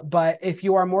both. But if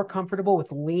you are more comfortable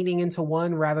with leaning into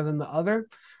one rather than the other,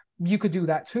 you could do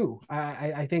that too.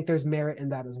 I think there's merit in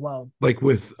that as well. Like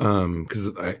with because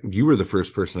you were the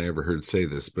first person I ever heard say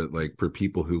this, but like for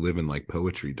people who live in like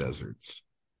poetry deserts,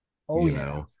 Oh you yeah.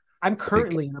 know, I'm like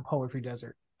currently in a poetry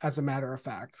desert, as a matter of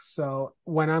fact. So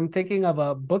when I'm thinking of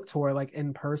a book tour like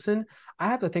in person, I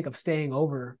have to think of staying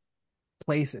over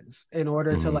places in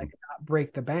order to like mhm, not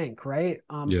break the bank, right?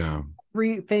 yeah,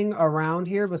 Everything around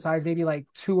here besides maybe like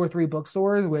two or three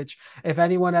bookstores, which if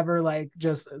anyone ever like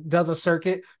just does a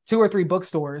circuit, two or three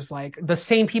bookstores, like the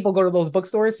same people go to those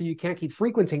bookstores, so you can't keep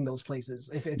frequenting those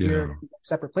places if you're yeah, in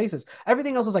separate places.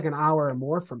 Everything else is like an hour or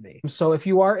more from me. So if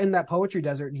you are in that poetry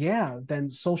desert, yeah, then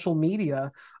social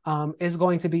media is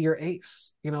going to be your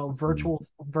ace. mhm,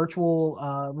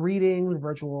 Virtual readings,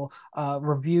 virtual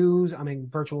reviews. I mean,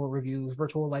 virtual reviews,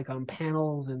 virtual like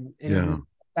panels and yeah, interviews.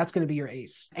 That's going to be your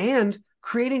ace. And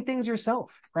creating things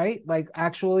yourself, right? Like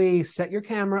actually set your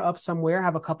camera up somewhere,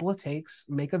 have a couple of takes,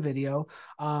 make a video.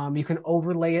 You can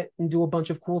overlay it and do a bunch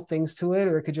of cool things to it,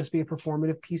 or it could just be a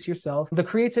performative piece yourself. The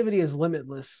creativity is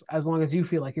limitless as long as you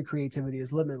feel like your creativity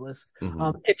is limitless.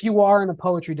 mhm. If you are in a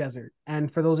poetry desert,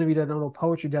 and for those of you that don't know what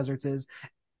poetry deserts is,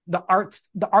 the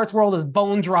arts world is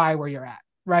bone dry where you're at.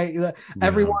 right? Yeah.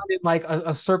 Everyone in like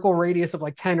a circle radius of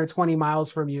like 10 or 20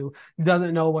 miles from you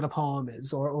doesn't know what a poem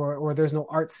is, or there's no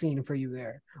art scene for you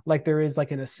there, like there is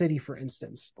like in a city, for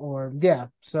instance. Or yeah,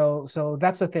 so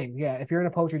that's the thing. Yeah, if you're in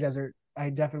a poetry desert, I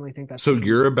definitely think that's So the truth.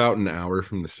 you're about an hour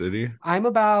from the city? I'm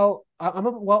about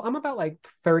like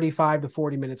 35 to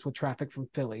 40 minutes with traffic from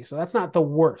Philly. So that's not the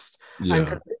worst. And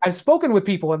Yeah. I've spoken with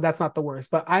people and that's not the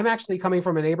worst, but I'm actually coming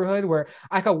from a neighborhood where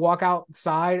I could walk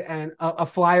outside and a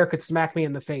flyer could smack me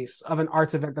in the face of an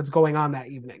arts event that's going on that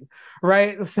evening.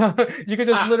 Right. So you could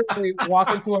just literally walk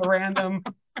into a random,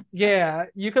 yeah,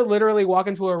 you could literally walk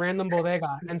into a random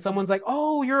bodega and someone's like,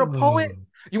 "Oh, you're a poet. Oh,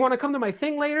 You want to come to my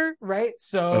thing later?" Right.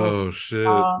 So oh shit.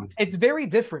 it's very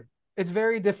different. It's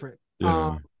very different.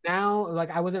 Yeah. Now,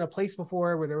 like I was in a place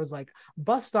before where there was like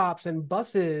bus stops and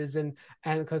buses and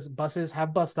because buses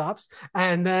have bus stops,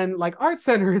 and then like art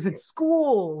centers and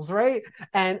schools, right?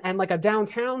 And like a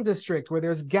downtown district where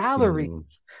there's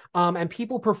galleries, Mhm. and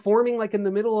people performing like in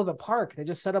the middle of the park. They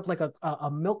just set up like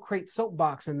a milk crate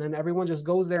soapbox, and then everyone just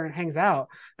goes there and hangs out.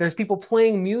 There's people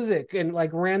playing music in like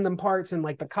random parts in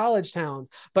like the college towns.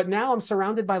 But now I'm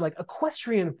surrounded by like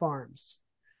equestrian farms,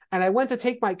 and I went to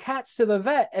take my cats to the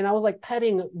vet and I was like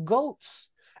petting goats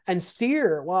and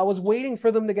steer while I was waiting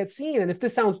for them to get seen. And if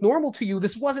this sounds normal to you,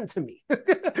 this wasn't to me.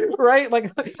 Right?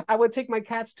 Like I would take my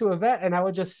cats to a vet and I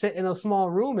would just sit in a small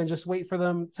room and just wait for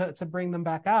them to bring them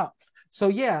back out. So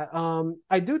yeah,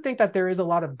 I do think that there is a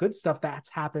lot of good stuff that's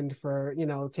happened for,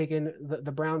 taking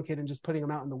the brown kid and just putting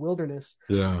him out in the wilderness.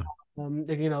 Yeah.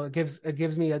 It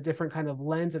gives me a different kind of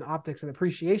lens and optics and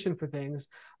appreciation for things,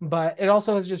 but it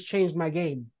also has just changed my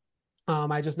game.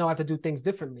 I just know how to do things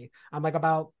differently. I'm like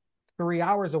about 3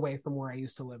 hours away from where I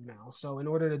used to live now. So in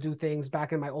order to do things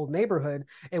back in my old neighborhood,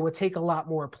 it would take a lot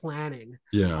more planning.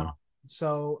 Uh, Yeah.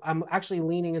 so I'm actually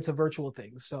leaning into virtual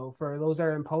things. So for those that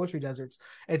are in poetry deserts,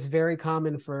 it's very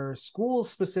common for schools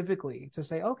specifically to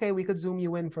say, okay, we could Zoom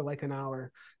you in for like an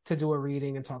hour to do a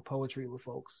reading and talk poetry with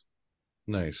folks.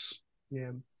 Nice.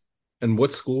 Yeah. And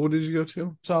what school did you go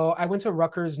to? So I went to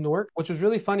Rutgers Newark, which was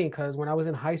really funny because when I was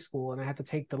in high school and I had to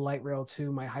take the light rail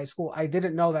to my high school, I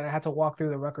didn't know that I had to walk through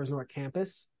the Rutgers Newark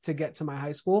campus to get to my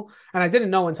high school. And I didn't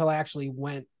know until I actually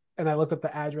went and I looked up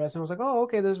the address and I was like, oh,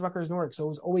 okay, this is Rutgers Newark. So it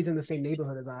was always in the same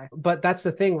neighborhood as I. But that's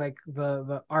the thing, like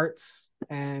the arts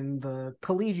and the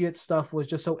collegiate stuff was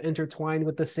just so intertwined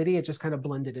with the city, it just kind of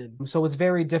blended in. So it's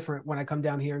very different when I come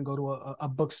down here and go to a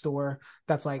bookstore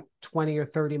that's like 20 or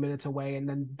 30 minutes away. And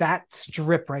then that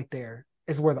strip right there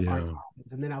is where the art Yeah.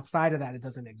 happens. And then outside of that, it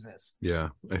doesn't exist. Yeah,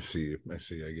 I see. I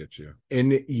see. I get you.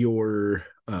 In your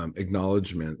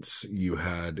acknowledgments, you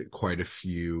had quite a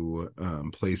few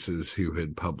places who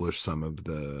had published some of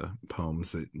the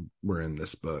poems that were in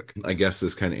this book. I guess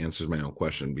this kind of answers my own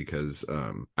question because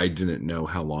I didn't know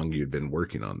how long you'd been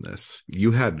working on this.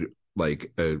 You had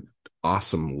like a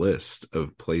awesome list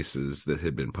of places that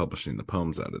had been publishing the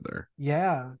poems out of there.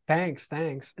 Yeah, thanks.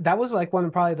 That was like one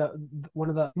of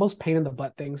the most pain in the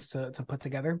butt things to put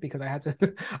together because I had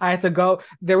to I had to go.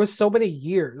 There was so many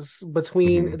years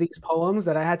between Mhm. these poems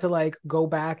that I had to like go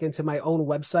back into my own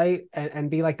website and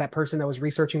be like that person that was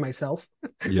researching myself.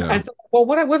 Yeah. And so, well,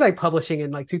 what was I publishing in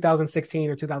like 2016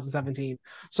 or 2017?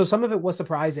 So some of it was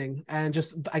surprising, and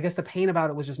just I guess the pain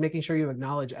about it was just making sure you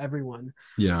acknowledge everyone,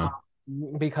 Yeah.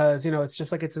 because it's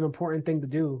just like it's an important thing to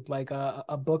do. Like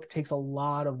a book takes a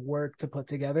lot of work to put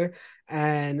together,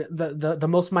 and the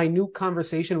most minute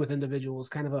conversation with individuals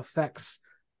kind of affects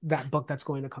that book that's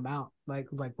going to come out, like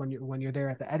when you're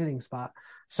there at the editing spot.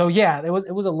 So yeah, it was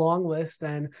a long list,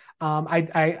 and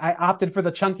I opted for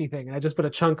the chunky thing, and I just put a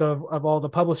chunk of all the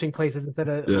publishing places instead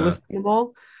of Yeah. listing them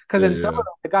all, because Yeah. in some of Yeah.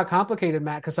 them it got complicated,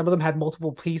 Matt, because some of them had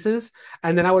multiple pieces,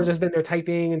 and then I would have just been there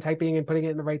typing and putting it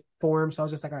in the right form. So I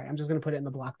was just like, all right, I'm just gonna put it in the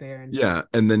block there. And Yeah,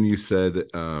 and then you said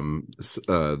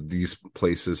these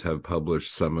places have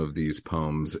published some of these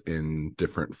poems in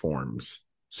different forms.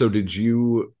 So did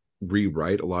you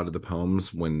rewrite a lot of the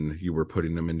poems when you were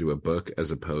putting them into a book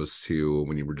as opposed to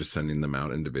when you were just sending them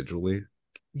out individually?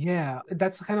 yeah,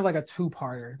 that's kind of like a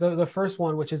two-parter. The first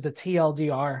one, which is the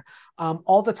TLDR,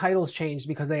 all the titles changed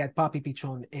because they had Papi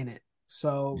Pichon in it.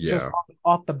 So just Yeah,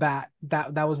 off the bat,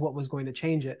 that was what was going to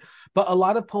change it. But a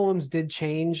lot of poems did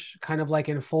change, kind of like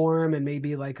in form, and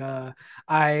maybe like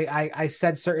I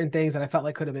said certain things that I felt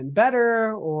like could have been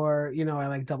better, or I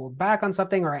like doubled back on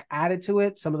something, or I added to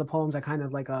it. Some of the poems I kind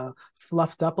of like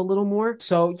fluffed up a little more.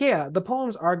 So yeah, the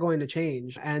poems are going to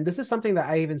change, and this is something that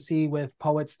I even see with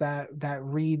poets that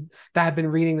have been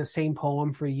reading the same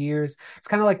poem for years. It's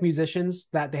kind of like musicians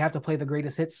that they have to play the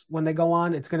greatest hits when they go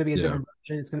on. It's going to be a yeah, different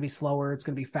version. It's going to be slower. It's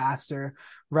going to be faster,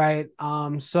 right?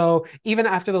 So even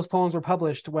after those poems were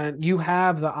published, when you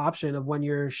have the option of when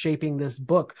you're shaping this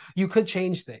book, you could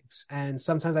change things. And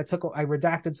sometimes I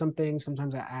redacted some things,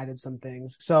 sometimes I added some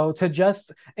things. So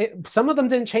some of them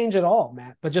didn't change at all,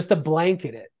 Matt, but just to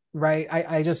blanket it, right?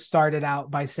 I just started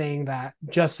out by saying that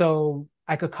just so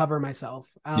I could cover myself.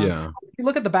 Yeah. If you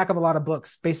look at the back of a lot of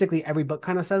books, basically every book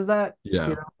kind of says that,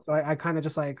 Yeah. So I kind of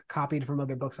just like copied from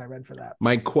other books I read for that.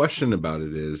 My question about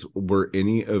it is, were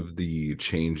any of the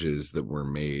changes that were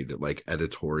made like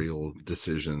editorial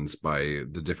decisions by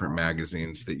the different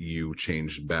magazines that you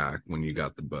changed back when you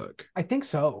got the book? I think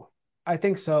so. I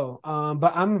think so.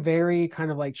 But I'm very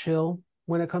kind of like chill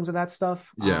when it comes to that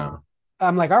stuff. Yeah.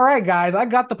 I'm like, all right, guys, I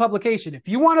got the publication. If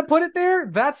you want to put it there,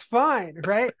 that's fine,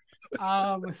 right?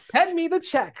 Send me the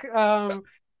check.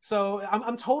 So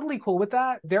I'm totally cool with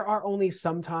that. There are only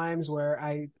some times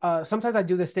where sometimes I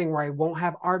do this thing where I won't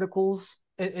have articles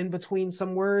in between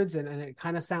some words and it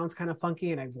kind of sounds kind of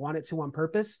funky and I want it to on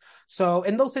purpose. So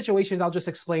in those situations, I'll just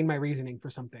explain my reasoning for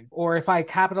something. Or if I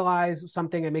capitalize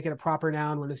something and make it a proper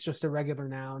noun when it's just a regular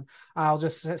noun, I'll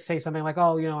just say something like,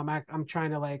 oh, I'm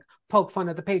trying to like poke fun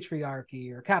at the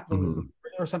patriarchy or capitalism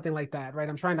or something like that, right?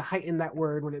 I'm trying to heighten that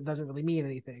word when it doesn't really mean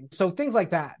anything. So things like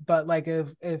that. But like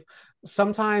if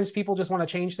sometimes people just want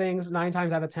to change things 9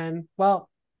 times out of 10, well,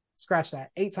 scratch that.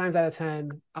 8 times out of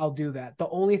 10, I'll do that. The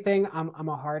only thing I'm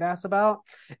a hard ass about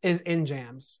is in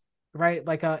jams, right?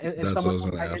 Like if That's what I someone was moves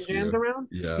going my to in ask jams you. around,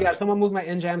 Yeah. yeah, if someone moves my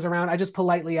in jams around, I just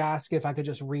politely ask if I could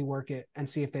just rework it and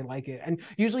see if they like it. And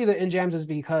usually the in jams is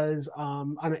because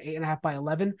on an 8.5 by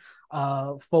 11,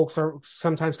 folks are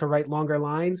sometimes can write longer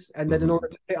lines, and then in order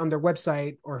to fit on their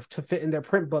website or to fit in their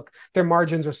print book, their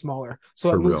margins are smaller, so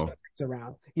For it moves real.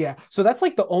 around. Yeah, so that's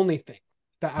like the only thing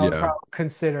that I would Yeah. probably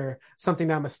consider something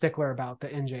that I'm a stickler about, the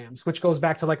in jams, which goes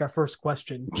back to like our first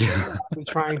question. Yeah. I'm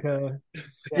trying to, Yeah,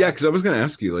 yeah, because I was going to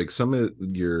ask you, like, some of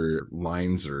your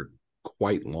lines are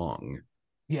quite long.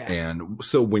 yeah. And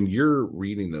so when you're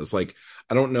reading those, like,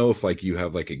 I don't know if like you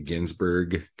have like a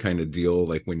Ginsberg kind of deal,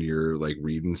 like when you're like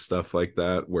reading stuff like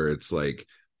that, where it's like,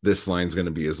 this line's going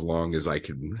to be as long as I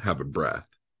can have a breath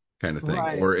kind of thing.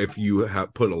 Right. Or if you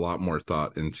have put a lot more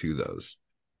thought into those.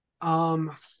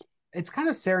 Um, it's kind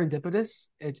of serendipitous.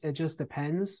 It just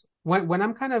depends. When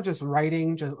I'm kind of just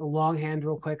writing just a longhand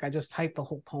real quick, I just type the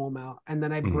whole poem out and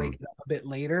then I break Mhm. it up a bit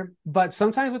later. But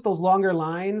sometimes with those longer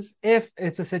lines, if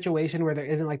it's a situation where there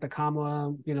isn't like the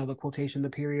comma, the quotation, the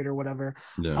period or whatever,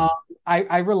 Yeah. um,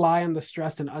 I rely on the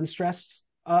stressed and unstressed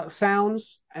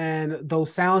sounds, and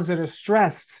those sounds that are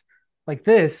stressed like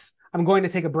this, I'm going to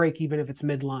take a break even if it's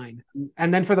mid-line.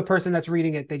 And then for the person that's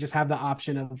reading it, they just have the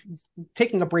option of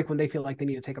taking a break when they feel like they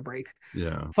need to take a break.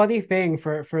 Yeah. Funny thing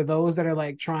for those that are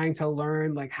like trying to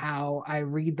learn like how I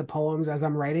read the poems as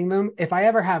I'm writing them, if I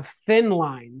ever have thin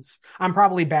lines, I'm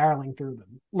probably barreling through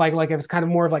them. Like if it's kind of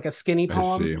more of like a skinny I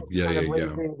poem, see. Yeah. kind Yeah. of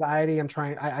raises Yeah. anxiety.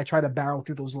 I try to barrel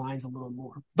through those lines a little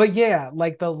more. But yeah,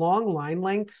 like the long line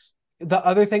lengths. The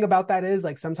other thing about that is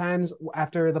like sometimes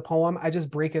after the poem, I just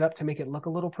break it up to make it look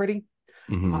a little pretty.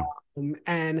 Hmm.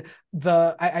 And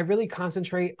I really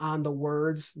concentrate on the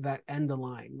words that end the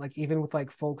line. Like even with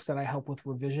like folks that I help with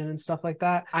revision and stuff like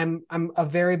that, I'm a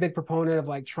very big proponent of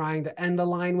like trying to end the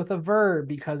line with a verb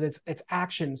because it's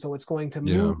action, so it's going to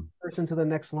Yeah. move the person to the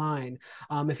next line.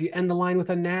 If you end the line with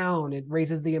a noun, it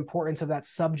raises the importance of that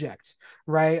subject,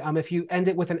 right? If you end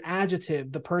it with an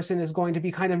adjective, the person is going to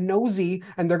be kind of nosy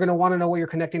and they're going to want to know what you're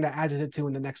connecting the adjective to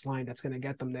in the next line that's going to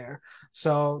get them there.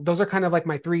 So those are kind of like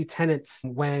my three tenets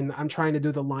when I'm trying to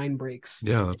do the line breaks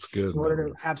Yeah. That's good, in order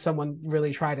man. to have someone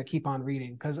really try to keep on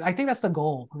reading. Because I think that's the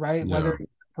goal, right? Yeah. Whether you're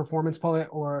a performance poet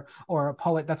or a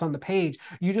poet that's on the page,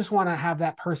 you just want to have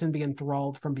that person be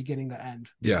enthralled from beginning to end.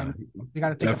 Yeah. And you got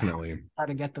to think of how Definitely. to try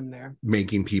to get them there.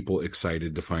 Making people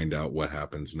excited to find out what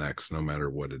happens next, no matter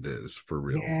what it is, for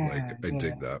real. Like, Yeah, I yeah.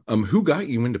 dig that. Who got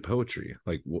you into poetry?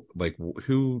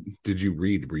 Who did you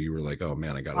read where you were like, oh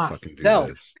man, I gotta fucking do Myself.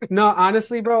 this? No,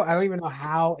 honestly, bro, I don't even know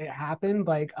how it happened.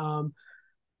 Like,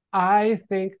 I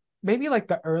think maybe like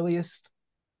the earliest.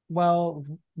 Well,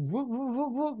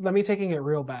 let me taking it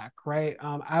real back, right?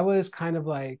 I was kind of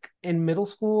like in middle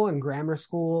school and grammar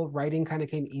school, writing kind of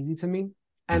came easy to me.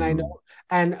 And I Hmm. know,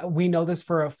 and we know this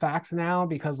for a fact now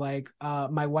because like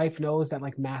my wife knows that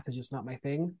like math is just not my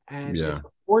thing. And it's Yeah.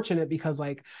 fortunate because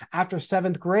like after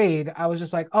seventh grade, I was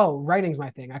just like, oh, writing's my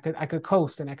thing. I could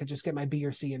coast and I could just get my B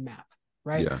or C in math,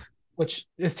 right? Yeah. Which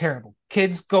is terrible.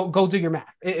 Kids, go do your math.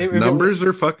 It really Numbers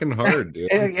are fucking hard,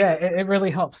 dude. yeah, it really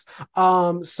helps.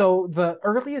 So the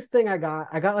earliest thing I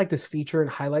got like this feature in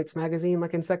Highlights magazine,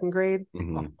 like in second grade, off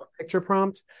Hmm. of a picture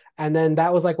prompt, and then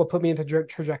that was like what put me into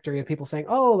trajectory of people saying,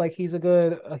 "Oh, like he's a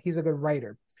good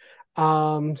writer."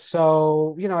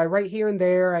 So, I write here and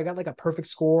there. I got like a perfect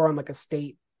score on like a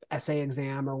state essay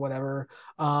exam or whatever.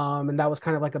 And that was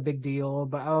kind of like a big deal,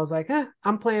 but I was like,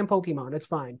 I'm playing Pokemon. It's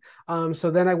fine. So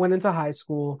then I went into high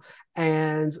school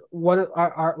and one of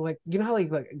our like, how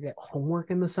you get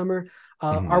homework in the summer?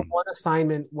 Our Mhm. one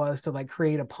assignment was to like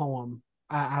create a poem.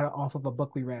 Off of a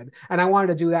book we read. And I wanted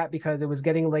to do that because it was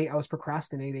getting late. I was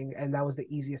procrastinating, and that was the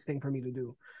easiest thing for me to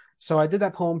do. So I did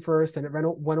that poem first, and it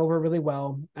went over really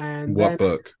well. And What then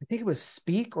book? I think it was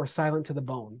Speak or Silent to the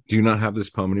Bone. Do you not have this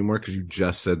poem anymore? Because you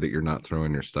just said that you're not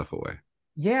throwing your stuff away.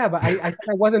 Yeah, but I think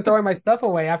I wasn't throwing my stuff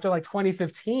away after like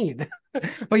 2015.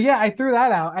 But yeah, I threw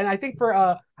that out. And I think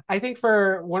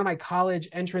for one of my college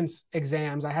entrance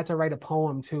exams, I had to write a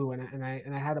poem too, and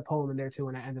I had a poem in there too,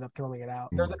 and I ended up throwing it out.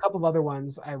 There's a Mm. couple of other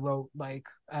ones I wrote like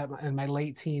in my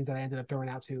late teens that I ended up throwing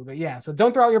out too. But yeah, so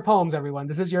don't throw out your poems, everyone.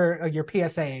 This is your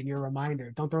PSA and your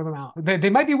reminder. Don't throw them out. They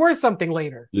might be worth something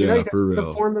later. Yeah, You for can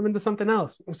real. form them into something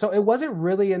else. So it wasn't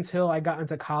really until I got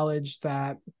into college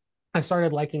that I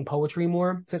started liking poetry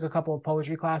more. Took a couple of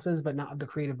poetry classes, but not of the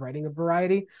creative writing of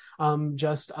variety.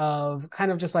 Just of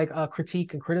kind of just like a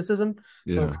critique and criticism. So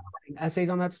kind Yeah. of writing essays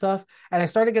on that stuff. And I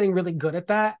started getting really good at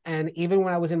that. And even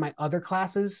when I was in my other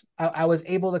classes, I was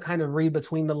able to kind of read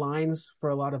between the lines for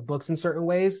a lot of books in certain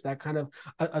ways that kind of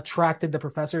attracted the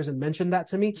professors and mentioned that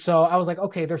to me. So I was like,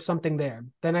 okay, there's something there.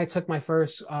 Then I took my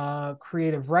first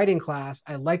creative writing class.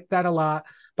 I liked that a lot,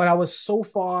 but I was so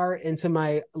far into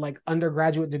my like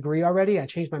undergraduate degree already. I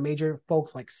changed my major,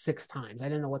 folks, like 6 times. I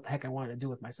didn't know what the heck I wanted to do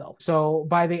with myself. So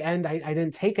by the end, I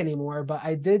didn't take anymore, but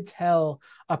I did tell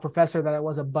a professor that I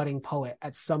was a budding poet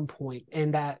at some point.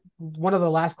 And that one of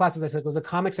the last classes I took was a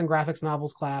comics and graphics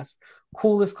novels class.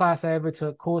 Coolest class I ever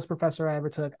took, coolest professor I ever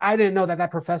took. I didn't know that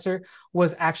that professor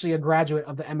was actually a graduate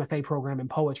of the MFA program in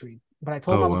poetry. But I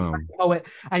told him Oh I was a wow. poet,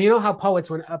 and you know how poets,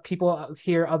 when people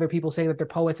hear other people saying that they're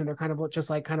poets and they're kind of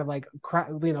like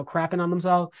crapping on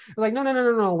themselves, they're like, no, no, no,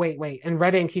 no, no, wait. And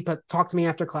read it and talk to me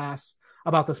after class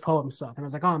about this poem stuff. And I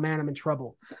was like, oh man, I'm in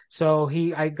trouble. So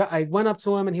I went up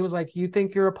to him and he was like, you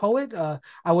think you're a poet?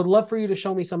 I would love for you to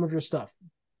show me some of your stuff.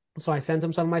 So I sent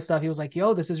him some of my stuff. He was like,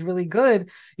 yo, this is really good.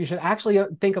 You should actually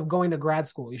think of going to grad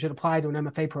school. You should apply to an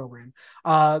MFA program.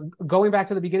 Going back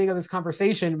to the beginning of this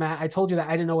conversation, Matt, I told you that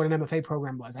I didn't know what an MFA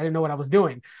program was. I didn't know what I was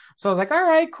doing. So I was like, all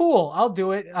right, cool. I'll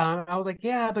do it. I was like,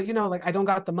 yeah, but like I don't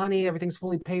got the money. Everything's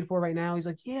fully paid for right now. He's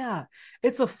like, yeah,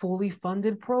 it's a fully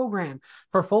funded program.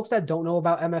 For folks that don't know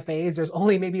about MFAs, there's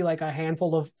only maybe like a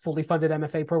handful of fully funded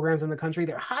MFA programs in the country.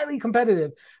 They're highly competitive.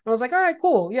 And I was like, all right,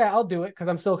 cool. Yeah, I'll do it because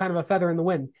I'm still kind of a feather in the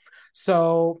wind.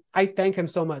 So I thank him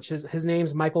so much. His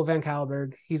name's Michael Van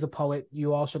Calberg. He's a poet.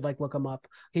 You all should like look him up.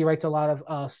 He writes a lot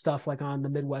of stuff like on the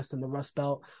Midwest and the Rust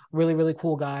Belt. Really, really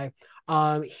cool guy.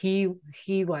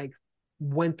 He like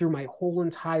went through my whole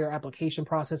entire application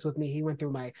process with me. He went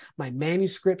through my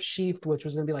manuscript sheet, which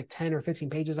was going to be like 10 or 15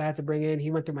 pages I had to bring in.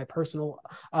 He went through my personal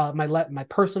my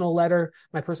personal letter,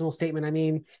 my personal statement. I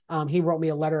mean, he wrote me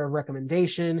a letter of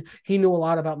recommendation. He knew a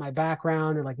lot about my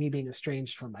background and like me being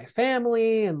estranged from my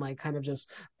family and like kind of just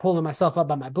pulling myself up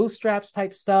by my bootstraps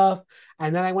type stuff.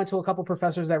 And then I went to a couple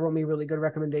professors that wrote me really good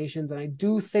recommendations. And I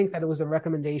do think that it was the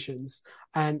recommendations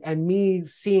and me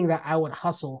seeing that I would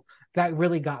hustle that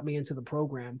really got me into the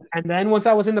program. And then once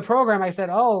I was in the program, I said,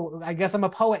 oh, I guess I'm a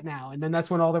poet now. And then that's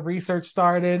when all the research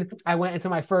started. I went into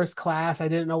my first class. I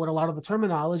didn't know what a lot of the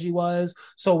terminology was.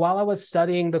 So while I was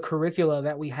studying the curricula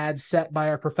that we had set by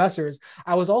our professors,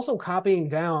 I was also copying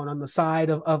down on the side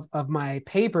of my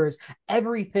papers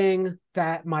everything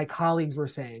that my colleagues were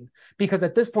saying. Because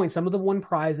at this point, some of them won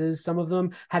prizes, some of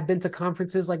them had been to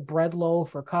conferences like Bread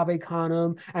Loaf or Cave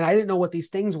Canem, and I didn't know what these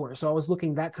things were. So I was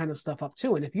looking that kind of stuff up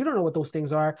too. And if you don't know what those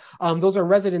things are, those are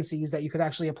residencies that you could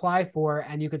actually apply for,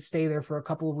 and you could stay there for a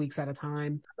couple of weeks at a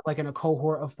time, like in a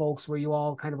cohort of folks where you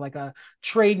all kind of like a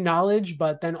trade knowledge,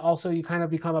 but then also you kind of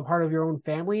become a part of your own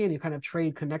family and you kind of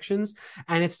trade connections.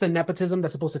 And it's the nepotism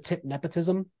that's supposed to tip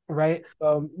nepotism, right?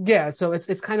 Yeah, so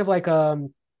it's kind of like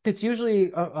it's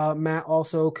usually Matt,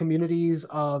 also communities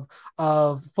of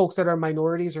folks that are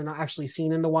minorities are not actually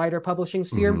seen in the wider publishing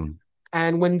sphere. Hmm.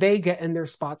 And when they get in their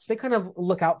spots, they kind of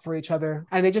look out for each other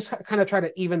and they just kind of try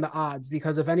to even the odds,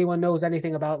 because if anyone knows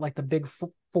anything about like the big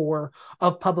four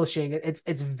of publishing,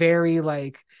 it's very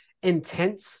like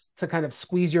intense to kind of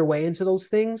squeeze your way into those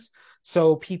things.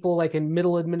 So people like in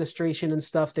middle administration and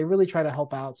stuff, they really try to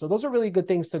help out. So those are really good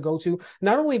things to go to,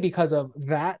 not only because of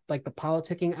that, like the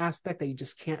politicking aspect that you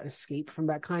just can't escape from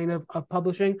that kind of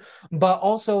publishing, but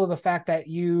also the fact that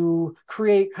you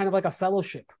create kind of like a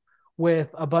fellowship with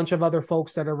a bunch of other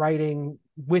folks that are writing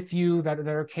with you, that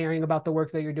are caring about the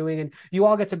work that you're doing, and you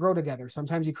all get to grow together.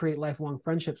 Sometimes you create lifelong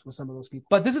friendships with some of those people.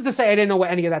 But this is to say, I didn't know what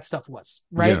any of that stuff was,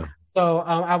 right? Yeah. So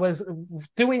I was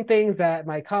doing things that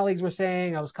my colleagues were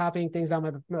saying. I was copying things that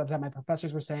my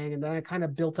professors were saying, and then I kind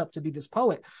of built up to be this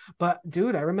poet. But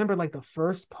dude, I remember like the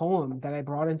first poem that I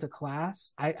brought into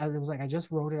class. I was like, I just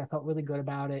wrote it. I felt really good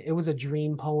about it. It was a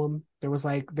dream poem. There was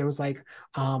like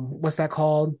what's that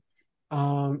called?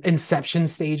 Inception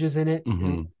stages in it. Mm-hmm.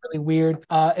 It was really weird.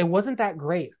 It wasn't that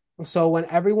great. So when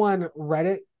everyone read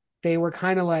it, they were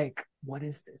kind of like, what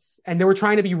is this? And they were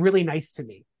trying to be really nice to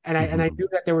me. And I knew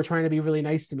that they were trying to be really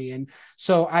nice to me. And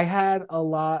so I had a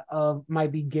lot of my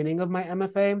beginning of my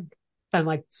MFA, and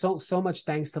like so much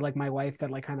thanks to like my wife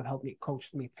that like kind of helped me,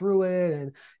 coached me through it.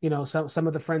 And some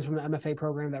of the friends from the MFA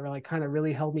program that were like kind of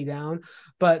really held me down.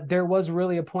 But there was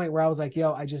really a point where I was like,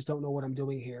 yo, I just don't know what I'm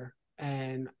doing here,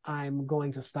 and I'm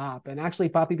going to stop. And actually,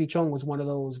 Papi Pichon was one of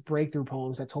those breakthrough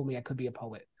poems that told me I could be a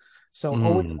poet. So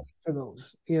always look for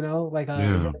those,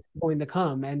 going to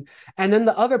come. And then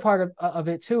the other part of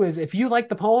it too is, if you like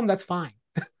the poem, that's fine.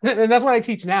 And that's what I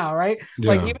teach now, right?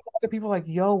 Yeah. Like, even other people like,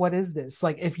 yo, what is this?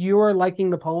 Like, if you're liking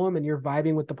the poem and you're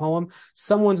vibing with the poem,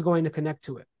 someone's going to connect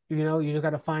to it. You just got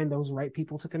to find those right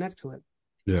people to connect to it.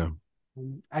 Yeah.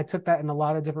 And I took that in a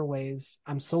lot of different ways.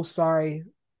 I'm so sorry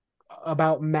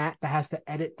about Matt that has to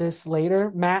edit this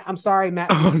later. Matt, I'm sorry,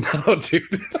 Matt. Oh no,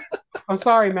 dude. I'm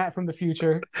sorry, Matt from the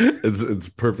future. It's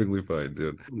perfectly fine,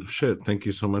 dude. Shit, thank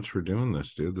you so much for doing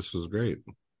this, dude. This was great.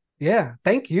 Yeah,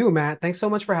 thank you, Matt. Thanks so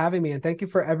much for having me, and thank you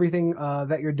for everything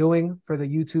that you're doing for the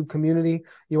YouTube community.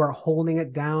 You are holding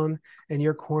it down in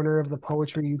your corner of the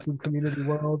poetry YouTube community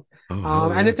world,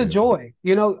 and it's a joy.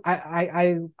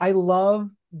 I love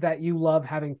that you love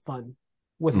having fun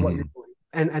with what you're doing,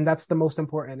 and that's the most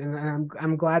important. And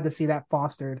I'm glad to see that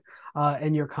fostered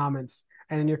in your comments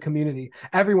and in your community.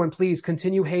 Everyone, please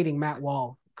continue hating Matt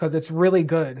Wall, because it's really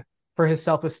good for his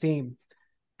self-esteem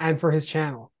and for his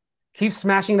channel. Keep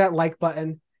smashing that like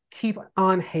button. Keep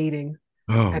on hating.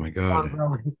 Oh my God.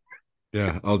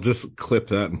 Yeah, I'll just clip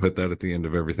that and put that at the end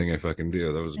of everything I fucking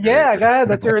do. That was great. Yeah, go ahead.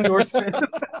 That's your endorsement.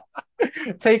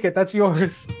 Take it. That's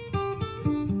yours.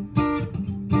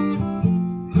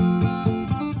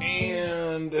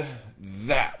 And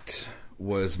that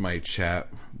was my chat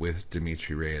with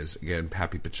Dimitri Reyes. Again,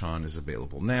 Papi Pichon is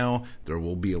available now. There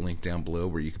will be a link down below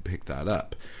where you can pick that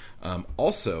up.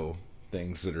 Also,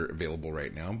 things that are available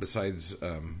right now, besides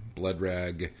Blood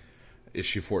Rag,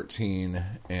 issue 14,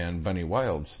 and Bunny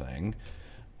Wild's thing.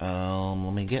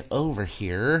 Let me get over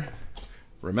here.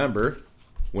 Remember,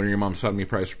 Winner Your Mom's Sodomy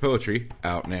Prize for Poetry,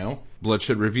 out now.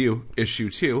 Bloodshed Review, issue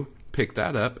 2, pick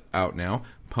that up, out now.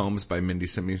 Poems by Mindy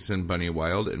Simpson, Bunny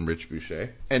Wild, and Rich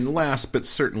Boucher. And last, but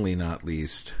certainly not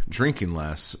least, Drinking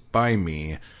Less by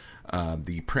me.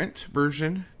 The print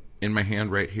version in my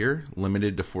hand right here,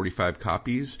 limited to 45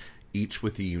 copies, each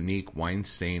with a unique wine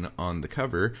stain on the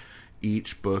cover.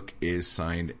 Each book is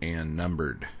signed and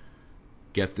numbered.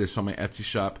 Get this on my Etsy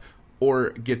shop, or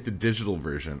get the digital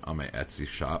version on my Etsy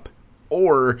shop,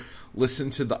 or listen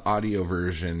to the audio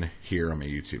version here on my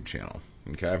YouTube channel.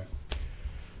 Okay?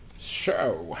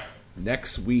 So,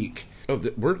 next week,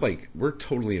 we're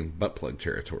totally in butt plug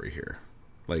territory here.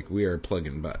 Like, we are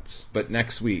plugging butts. But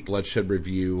next week, Bloodshed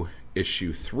Review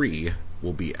issue 3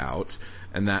 will be out,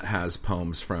 and that has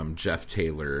poems from Jeff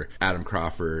Taylor, Adam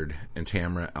Crawford, and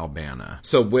Tamara Albana.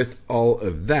 So with all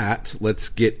of that, let's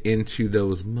get into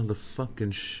those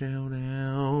motherfucking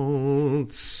shout-outs.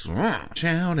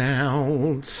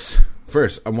 Shout-outs.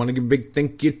 First, I want to give a big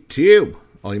thank you to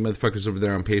all you motherfuckers over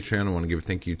there on Patreon. I want to give a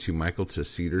thank you to Michael, to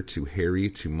Cedar, to Harry,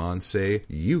 to Monse.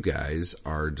 You guys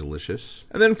are delicious.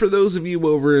 And then for those of you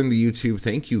over in the YouTube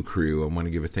thank you crew, I want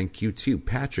to give a thank you to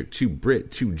Patrick, to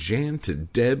Britt, to Jan, to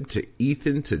Deb, to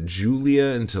Ethan, to Julia,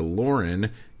 and to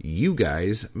Lauren. You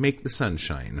guys make the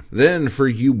sunshine. Then for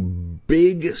you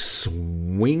big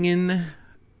swinging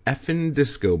effing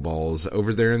disco balls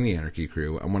over there in the Anarchy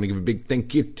crew, I want to give a big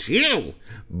thank you to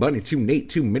Bunny, to Nate,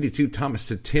 to Mitty, to Thomas,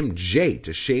 to Tim J, to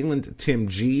Shaylin, to Tim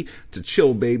G, to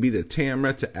Chill Baby, to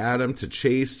Tamara, to Adam, to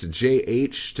Chase, to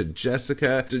JH, to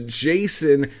Jessica, to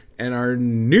Jason, and our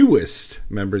newest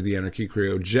member of the Anarchy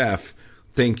crew, Jeff.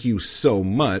 Thank you so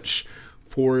much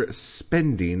for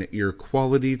spending your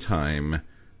quality time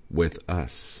with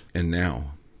us. And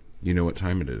now, you know what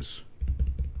time it is.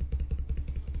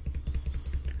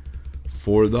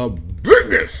 For the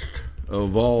biggest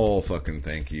of all fucking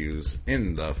thank yous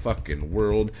in the fucking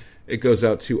world, it goes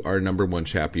out to our number one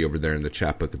chappie over there in the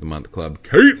Chat Book of the Month Club,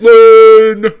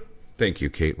 Caitlin! Thank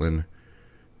you, Caitlin.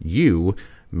 You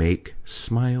make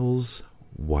smiles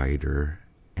wider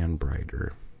and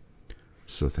brighter.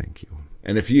 So thank you.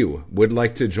 And if you would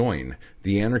like to join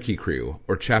the Anarchy Crew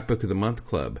or Chapbook of the Month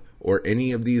Club or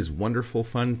any of these wonderful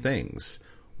fun things,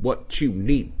 what you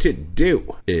need to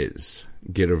do is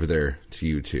get over there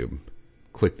to YouTube,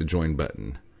 click the join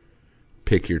button,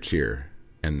 pick your tier,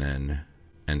 and then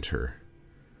enter.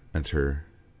 Enter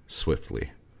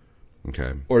swiftly.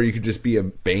 Okay. Or you could just be a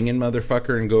banging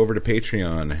motherfucker and go over to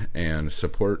Patreon and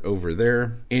support over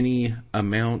there. Any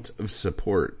amount of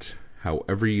support,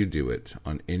 however you do it,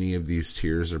 on any of these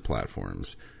tiers or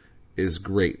platforms is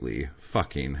greatly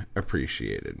fucking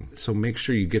appreciated. So make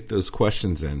sure you get those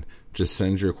questions in. Just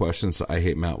send your questions to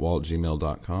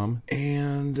ihatemattwall@gmail.com.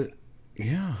 And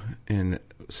yeah, and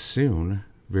soon,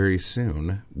 very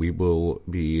soon, we will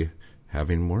be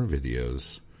having more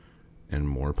videos and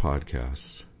more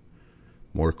podcasts,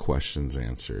 more questions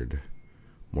answered,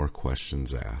 more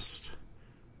questions asked.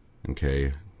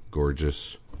 Okay,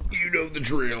 gorgeous. You know the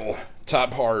drill.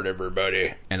 Top hard,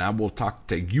 everybody. And I will talk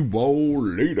to you all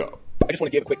later. I just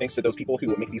want to give a quick thanks to those people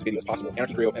who make these videos possible.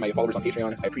 Anarchy Crew and my followers on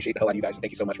Patreon. I appreciate the hell out of you guys.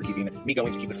 Thank you so much for keeping me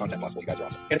going to keep this content possible. You guys are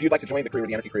awesome. And if you'd like to join the crew or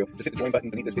the Anarchy Crew, just hit the join button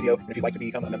beneath this video. And if you'd like to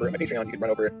become a member of my Patreon, you can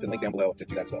run over to the link down below to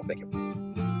do that as well. Thank you.